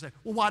some people say,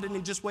 well, why didn't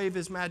He just wave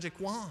His magic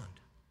wand?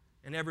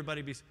 And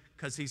everybody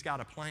because He's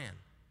got a plan.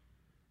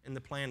 And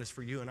the plan is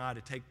for you and I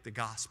to take the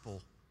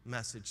gospel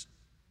message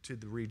to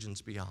the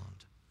regions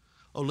beyond.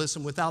 Oh,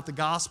 listen, without the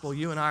gospel,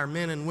 you and I are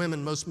men and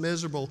women most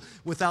miserable.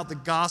 Without the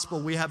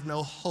gospel, we have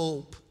no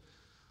hope.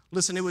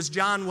 Listen, it was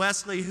John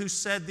Wesley who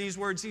said these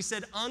words. He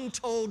said,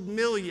 untold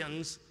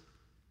millions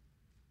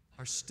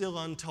are still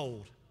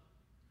untold.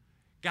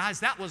 Guys,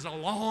 that was a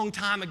long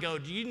time ago.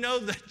 Do you know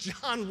that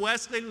John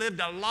Wesley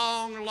lived a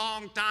long,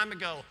 long time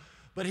ago?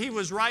 But he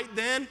was right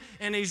then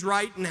and he's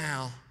right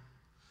now.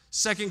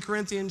 2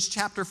 Corinthians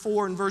chapter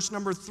 4 and verse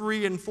number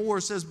 3 and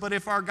 4 says, "But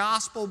if our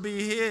gospel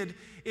be hid,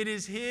 it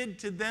is hid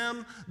to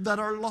them that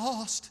are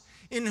lost,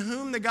 in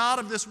whom the God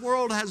of this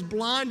world has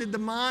blinded the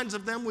minds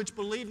of them which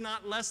believe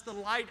not, lest the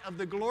light of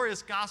the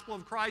glorious gospel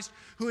of Christ,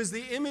 who is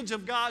the image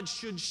of God,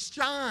 should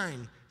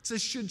shine." It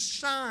says, should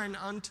shine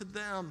unto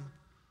them.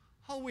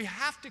 Oh, we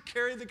have to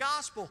carry the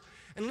gospel.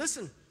 And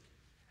listen,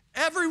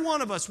 every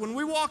one of us, when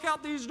we walk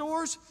out these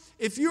doors,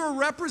 if you're a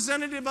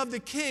representative of the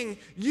King,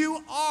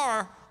 you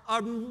are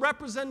a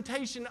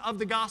representation of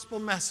the gospel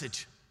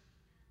message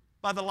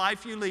by the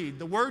life you lead,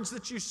 the words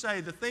that you say,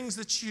 the things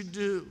that you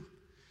do.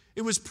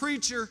 It was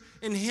preacher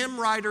and hymn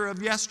writer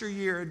of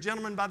yesteryear, a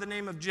gentleman by the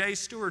name of J.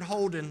 Stuart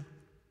Holden,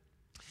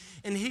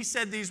 and he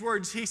said these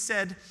words. He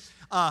said,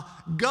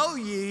 "Go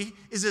ye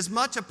is as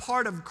much a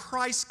part of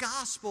Christ's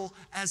gospel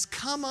as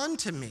come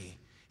unto me."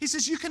 He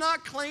says, you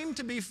cannot claim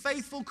to be a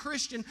faithful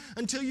Christian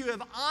until you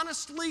have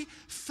honestly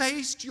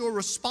faced your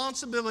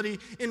responsibility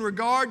in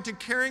regard to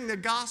carrying the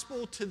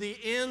gospel to the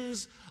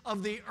ends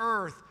of the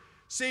earth.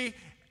 See,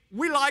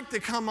 we like to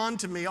come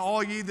unto me,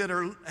 all ye that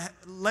are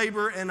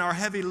labor and are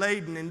heavy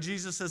laden, and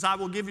Jesus says, I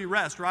will give you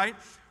rest, right?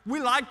 We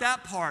like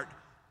that part.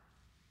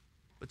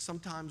 But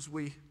sometimes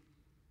we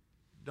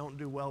don't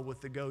do well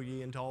with the go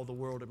ye into all the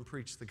world and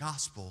preach the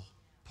gospel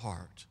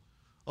part.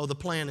 Oh, the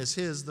plan is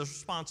His, the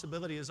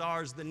responsibility is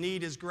ours, the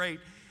need is great,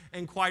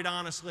 and quite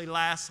honestly,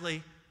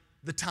 lastly,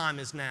 the time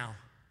is now.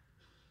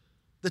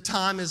 The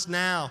time is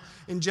now.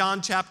 In John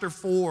chapter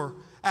 4,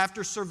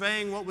 after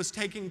surveying what was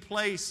taking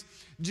place,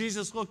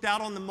 Jesus looked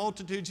out on the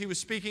multitudes. He was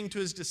speaking to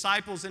His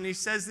disciples, and He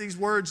says these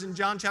words in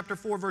John chapter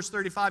 4, verse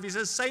 35. He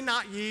says, "Say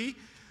not ye,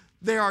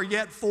 there are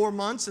yet 4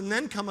 months, and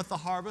then cometh the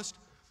harvest.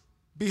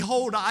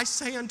 Behold, I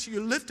say unto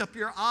you, lift up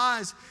your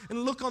eyes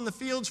and look on the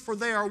fields, for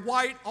they are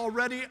white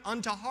already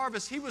unto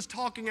harvest." He was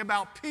talking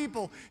about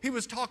people. He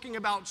was talking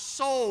about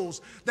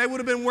souls. They would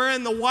have been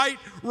wearing the white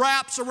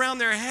wraps around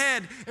their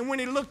head. And when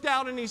He looked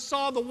out and He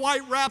saw the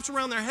white wraps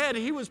around their head,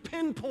 He was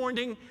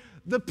pinpointing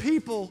the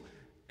people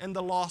and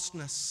the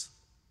lostness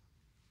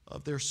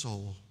of their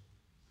soul.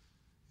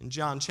 In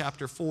John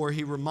chapter 4,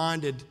 He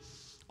reminded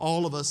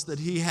all of us that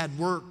He had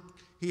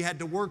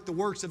to work the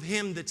works of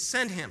Him that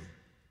sent Him.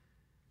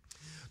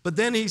 But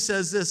then He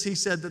says this, He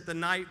said that the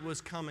night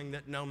was coming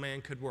that no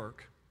man could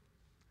work.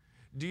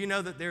 Do you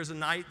know that there's a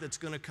night that's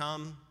going to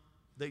come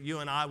that you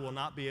and I will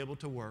not be able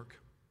to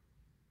work?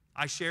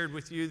 I shared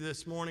with you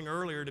this morning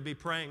earlier to be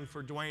praying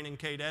for Dwayne and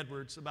Kate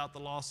Edwards about the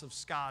loss of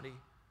Scotty.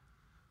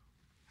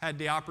 Had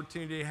the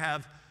opportunity to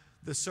have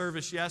the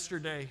service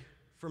yesterday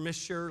for Miss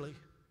Shirley.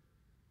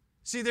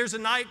 See, there's a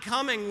night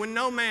coming when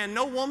no man,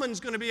 no woman's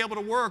going to be able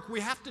to work.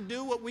 We have to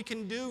do what we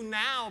can do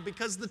now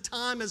because the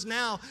time is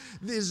now.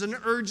 There's an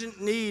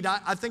urgent need.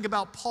 I think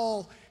about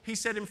Paul. He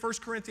said in 1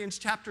 Corinthians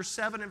chapter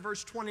 7 and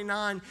verse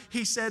 29,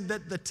 he said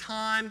that the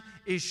time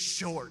is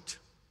short.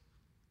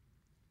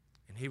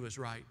 And he was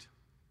right.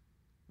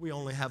 We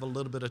only have a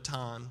little bit of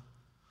time.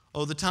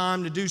 Oh, the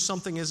time to do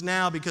something is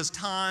now because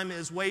time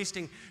is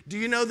wasting. Do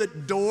you know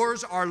that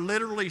doors are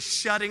literally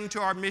shutting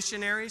to our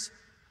missionaries?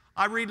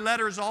 I read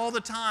letters all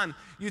the time.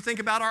 You think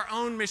about our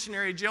own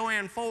missionary,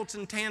 Joanne Foltz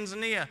in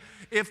Tanzania.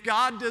 If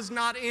God does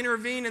not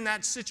intervene in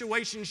that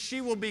situation, she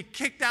will be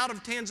kicked out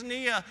of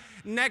Tanzania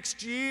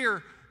next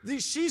year.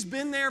 She's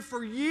been there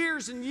for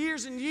years and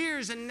years and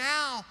years, and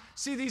now,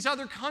 see, these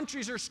other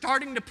countries are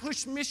starting to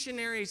push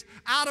missionaries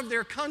out of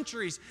their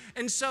countries.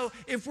 And so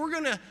if we're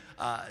going to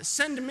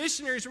send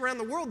missionaries around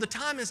the world, the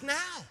time is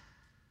now.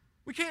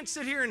 We can't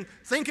sit here and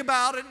think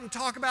about it and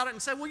talk about it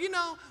and say, well, you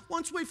know,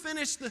 once we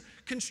finish the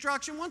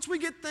construction, once we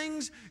get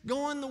things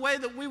going the way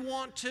that we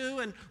want to,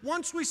 and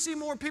once we see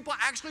more people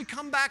actually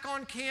come back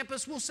on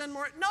campus, we'll send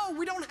more. No,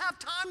 we don't have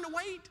time to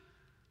wait.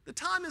 The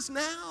time is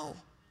now.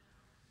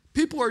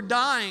 People are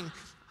dying.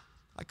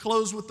 I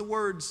close with the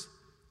words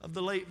of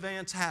the late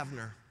Vance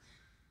Havner.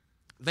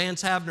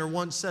 Vance Havner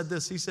once said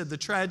this. He said, "The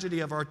tragedy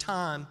of our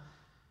time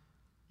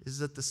is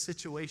that the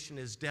situation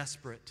is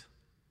desperate."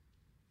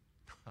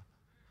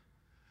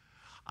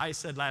 I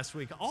said last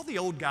week, all the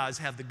old guys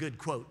have the good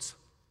quotes.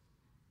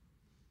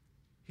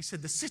 He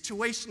said, the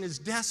situation is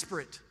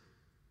desperate,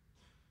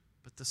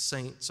 but the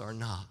saints are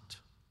not.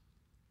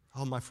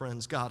 Oh, my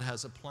friends, God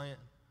has a plan.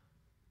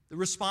 The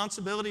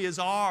responsibility is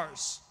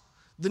ours.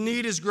 The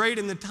need is great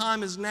and the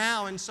time is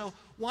now. And so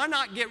why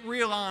not get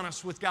real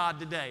honest with God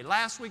today?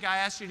 Last week I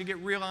asked you to get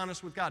real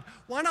honest with God.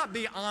 Why not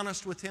be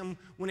honest with Him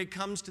when it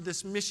comes to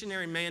this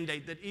missionary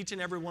mandate that each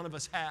and every one of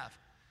us have?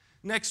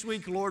 Next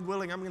week, Lord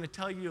willing, I'm going to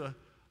tell you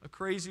a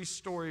crazy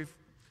story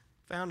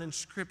found in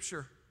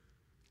Scripture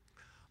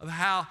of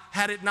how,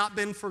 had it not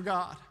been for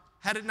God,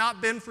 had it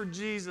not been for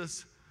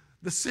Jesus,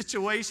 the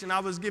situation, I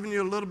was giving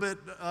you a little bit,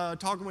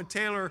 talking with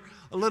Taylor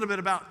a little bit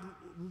about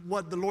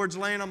what the Lord's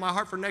laying on my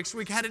heart for next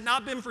week. Had it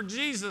not been for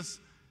Jesus,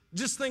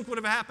 just think what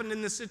would have happened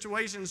in this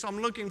situation. So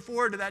I'm looking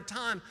forward to that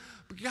time.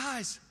 But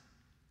guys,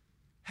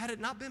 had it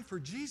not been for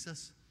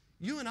Jesus,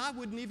 you and I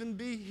wouldn't even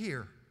be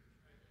here.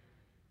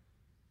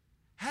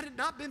 Had it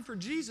not been for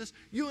Jesus,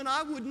 you and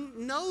I wouldn't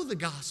know the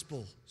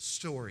gospel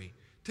story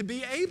to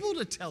be able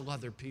to tell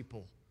other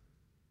people.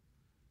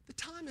 The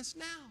time is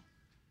now.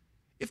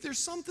 If there's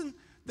something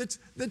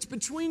that's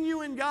between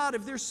you and God,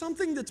 if there's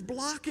something that's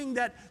blocking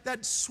that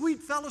sweet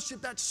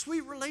fellowship, that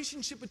sweet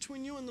relationship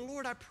between you and the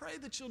Lord, I pray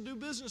that you'll do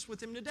business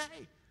with Him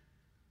today.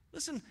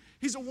 Listen,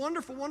 He's a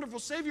wonderful, wonderful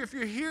Savior. If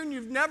you're here and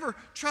you've never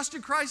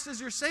trusted Christ as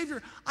your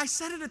Savior, I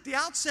said it at the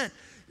outset.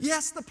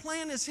 Yes, the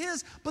plan is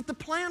His, but the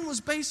plan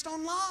was based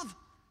on love.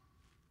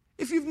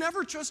 If you've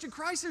never trusted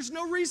Christ, there's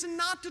no reason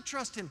not to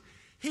trust Him.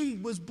 He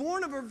was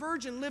born of a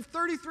virgin, lived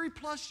 33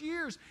 plus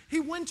years. He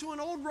went to an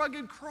old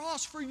rugged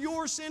cross for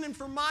your sin and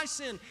for my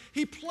sin.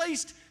 He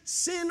placed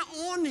sin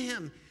on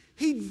Him.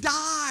 He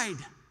died,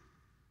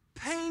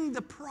 paying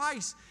the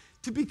price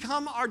to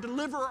become our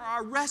deliverer,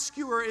 our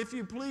rescuer, if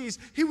you please.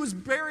 He was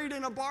buried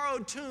in a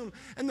borrowed tomb.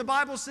 And the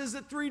Bible says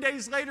that 3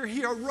 days later,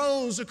 He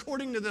arose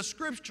according to the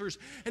Scriptures.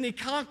 And He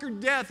conquered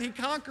death. He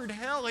conquered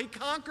hell. He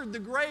conquered the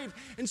grave.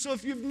 And so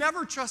if you've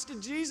never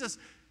trusted Jesus,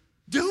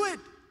 do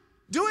it.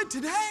 Do it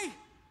today.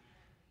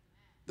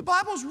 The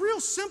Bible's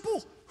real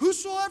simple.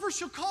 Whosoever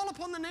shall call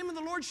upon the name of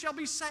the Lord shall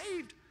be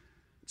saved.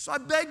 So I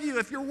beg you,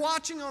 if you're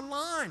watching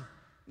online,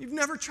 you've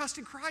never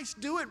trusted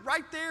Christ, do it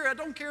right there. I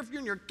don't care if you're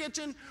in your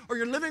kitchen or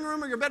your living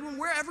room or your bedroom,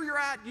 wherever you're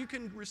at, you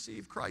can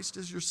receive Christ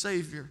as your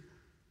Savior.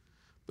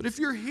 But if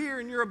you're here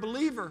and you're a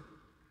believer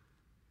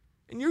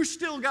and you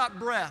still got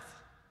breath,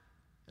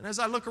 and as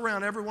I look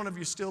around, every one of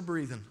you still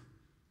breathing.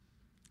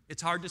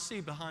 It's hard to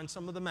see behind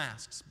some of the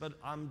masks, but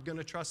I'm going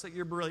to trust that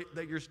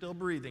you're still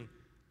breathing.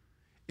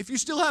 If you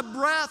still have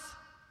breath,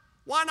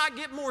 why not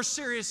get more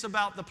serious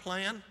about the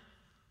plan?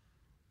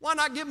 Why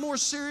not get more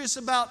serious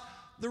about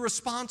the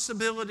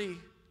responsibility?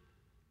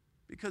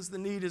 Because the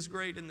need is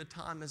great and the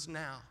time is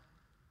now.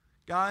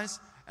 Guys,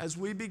 as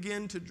we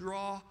begin to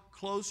draw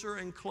closer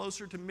and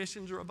closer to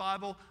missions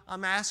revival,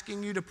 I'm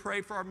asking you to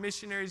pray for our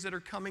missionaries that are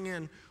coming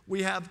in.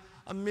 We have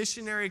a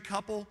missionary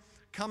couple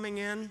coming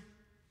in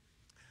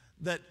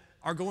that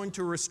are going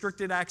to a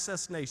restricted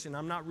access nation.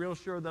 I'm not real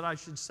sure that I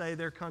should say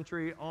their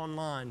country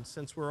online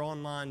since we're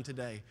online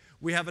today.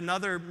 We have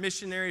another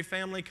missionary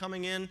family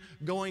coming in,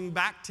 going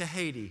back to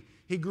Haiti.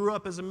 He grew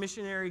up as a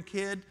missionary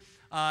kid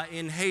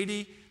in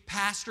Haiti,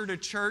 pastored a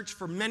church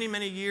for many,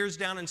 many years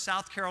down in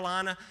South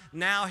Carolina.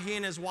 Now he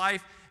and his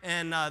wife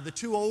and the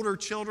two older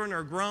children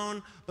are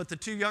grown, but the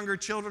two younger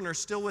children are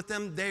still with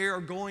them. They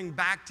are going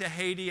back to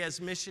Haiti as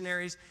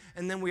missionaries.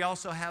 And then we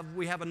also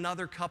have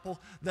another couple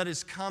that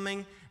is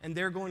coming, and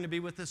they're going to be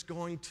with us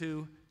going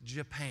to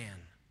Japan.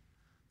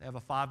 They have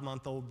a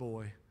 5-month-old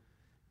boy,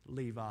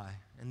 Levi,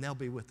 and they'll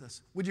be with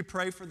us. Would you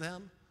pray for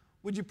them?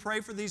 Would you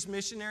pray for these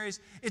missionaries?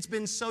 It's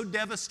been so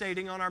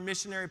devastating on our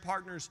missionary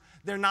partners.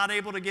 They're not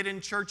able to get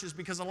in churches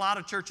because a lot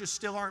of churches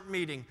still aren't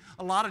meeting.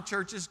 A lot of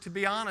churches, to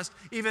be honest,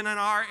 even in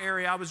our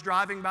area, I was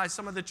driving by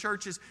some of the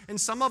churches, and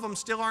some of them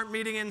still aren't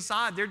meeting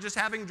inside. They're just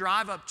having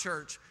drive-up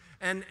church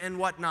and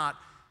whatnot.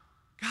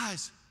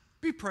 Guys,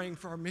 be praying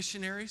for our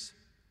missionaries.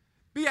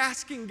 Be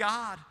asking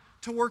God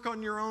to work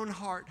on your own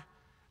heart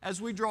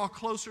as we draw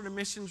closer to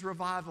missions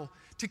revival,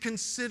 to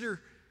consider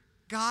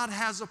God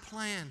has a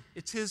plan.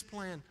 It's His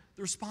plan.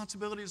 The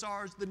responsibility is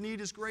ours. The need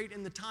is great,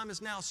 and the time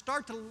is now.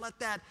 Start to let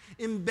that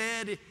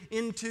embed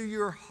into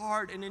your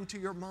heart and into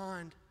your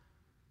mind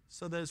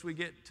so that as we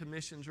get to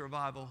missions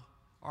revival,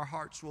 our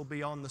hearts will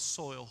be on the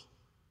soil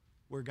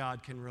where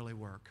God can really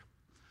work.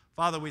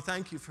 Father, we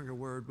thank You for Your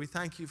word. We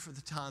thank You for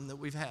the time that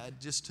we've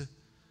had just to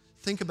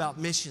think about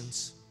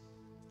missions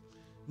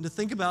and to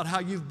think about how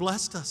You've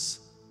blessed us.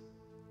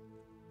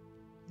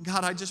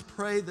 God, I just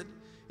pray that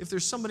if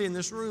there's somebody in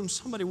this room,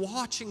 somebody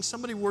watching,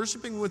 somebody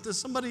worshiping with us,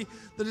 somebody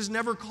that has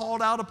never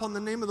called out upon the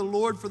name of the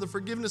Lord for the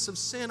forgiveness of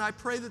sin, I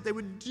pray that they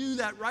would do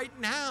that right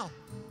now.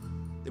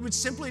 They would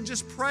simply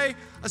just pray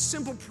a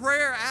simple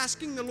prayer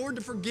asking the Lord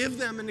to forgive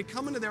them and to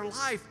come into their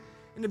life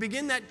and to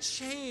begin that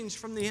change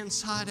from the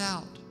inside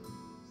out.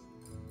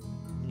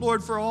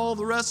 Lord, for all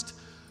the rest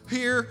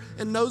here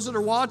and those that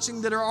are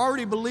watching that are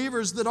already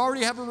believers, that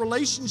already have a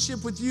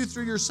relationship with You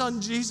through Your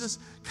Son, Jesus,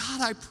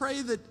 God, I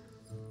pray that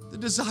the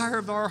desire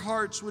of our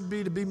hearts would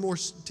be to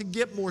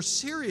get more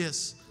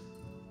serious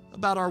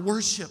about our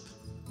worship,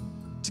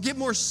 to get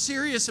more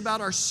serious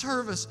about our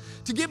service,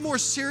 to get more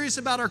serious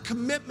about our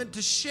commitment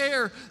to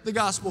share the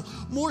gospel,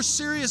 more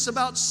serious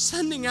about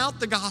sending out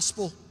the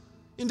gospel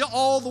into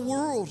all the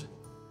world.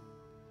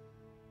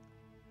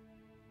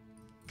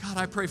 God,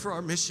 I pray for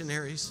our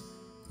missionaries.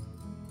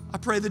 I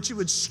pray that You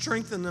would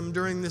strengthen them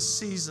during this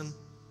season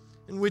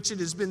in which it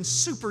has been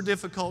super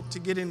difficult to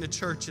get into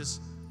churches.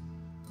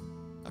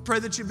 I pray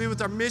that You be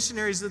with our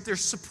missionaries, that their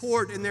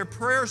support and their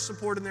prayer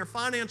support and their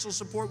financial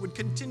support would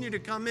continue to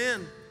come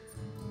in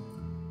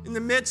the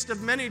midst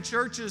of many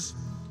churches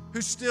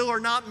who still are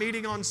not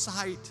meeting on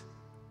site.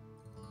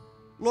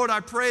 Lord, I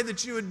pray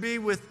that You would be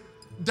with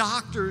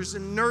doctors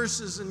and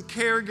nurses and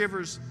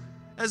caregivers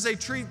as they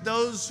treat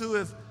those who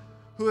have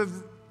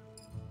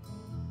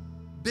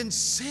been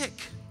sick.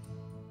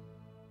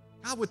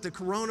 God, with the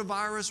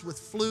coronavirus, with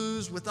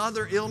flus, with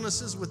other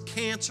illnesses, with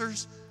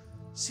cancers.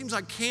 Seems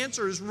like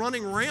cancer is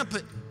running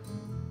rampant.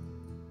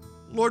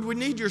 Lord, we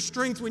need your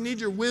strength. We need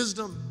your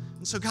wisdom.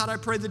 And so, God, I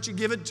pray that you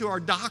give it to our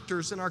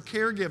doctors and our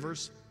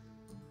caregivers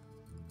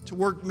to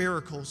work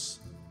miracles.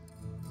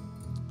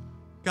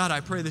 God,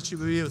 I pray that you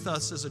would be with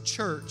us as a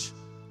church,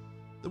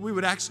 that we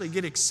would actually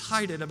get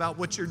excited about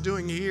what you're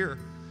doing here,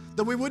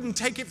 that we wouldn't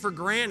take it for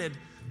granted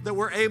that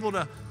we're able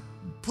to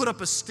put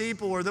up a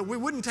steeple, or that we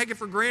wouldn't take it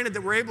for granted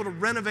that we're able to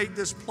renovate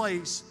this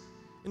place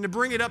and to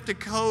bring it up to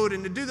code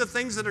and to do the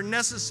things that are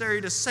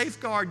necessary to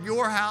safeguard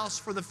your house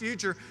for the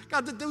future.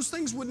 God, that those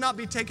things would not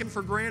be taken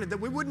for granted, that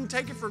we wouldn't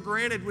take it for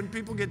granted when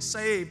people get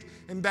saved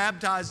and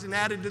baptized and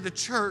added to the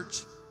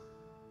church.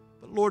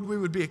 But Lord, we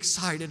would be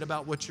excited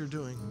about what you're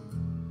doing.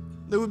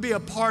 That would be a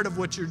part of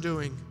what you're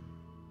doing.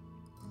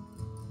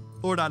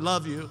 Lord, I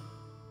love you.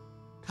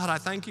 God, I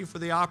thank you for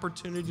the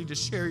opportunity to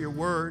share your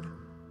word.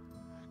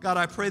 God,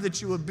 I pray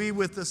that you would be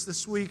with us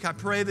this week. I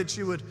pray that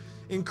you would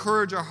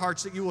encourage our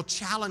hearts, that you will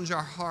challenge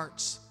our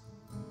hearts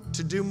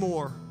to do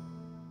more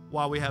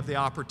while we have the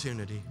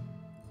opportunity.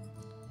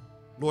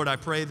 Lord, I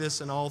pray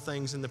this in all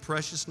things in the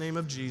precious name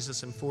of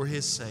Jesus and for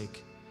his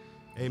sake.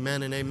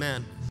 Amen and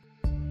amen.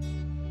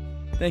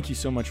 Thank you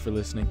so much for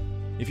listening.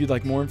 If you'd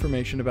like more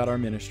information about our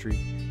ministry,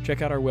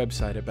 check out our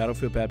website at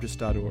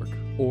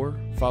battlefieldbaptist.org or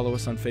follow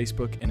us on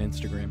Facebook and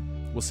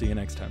Instagram. We'll see you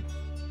next time.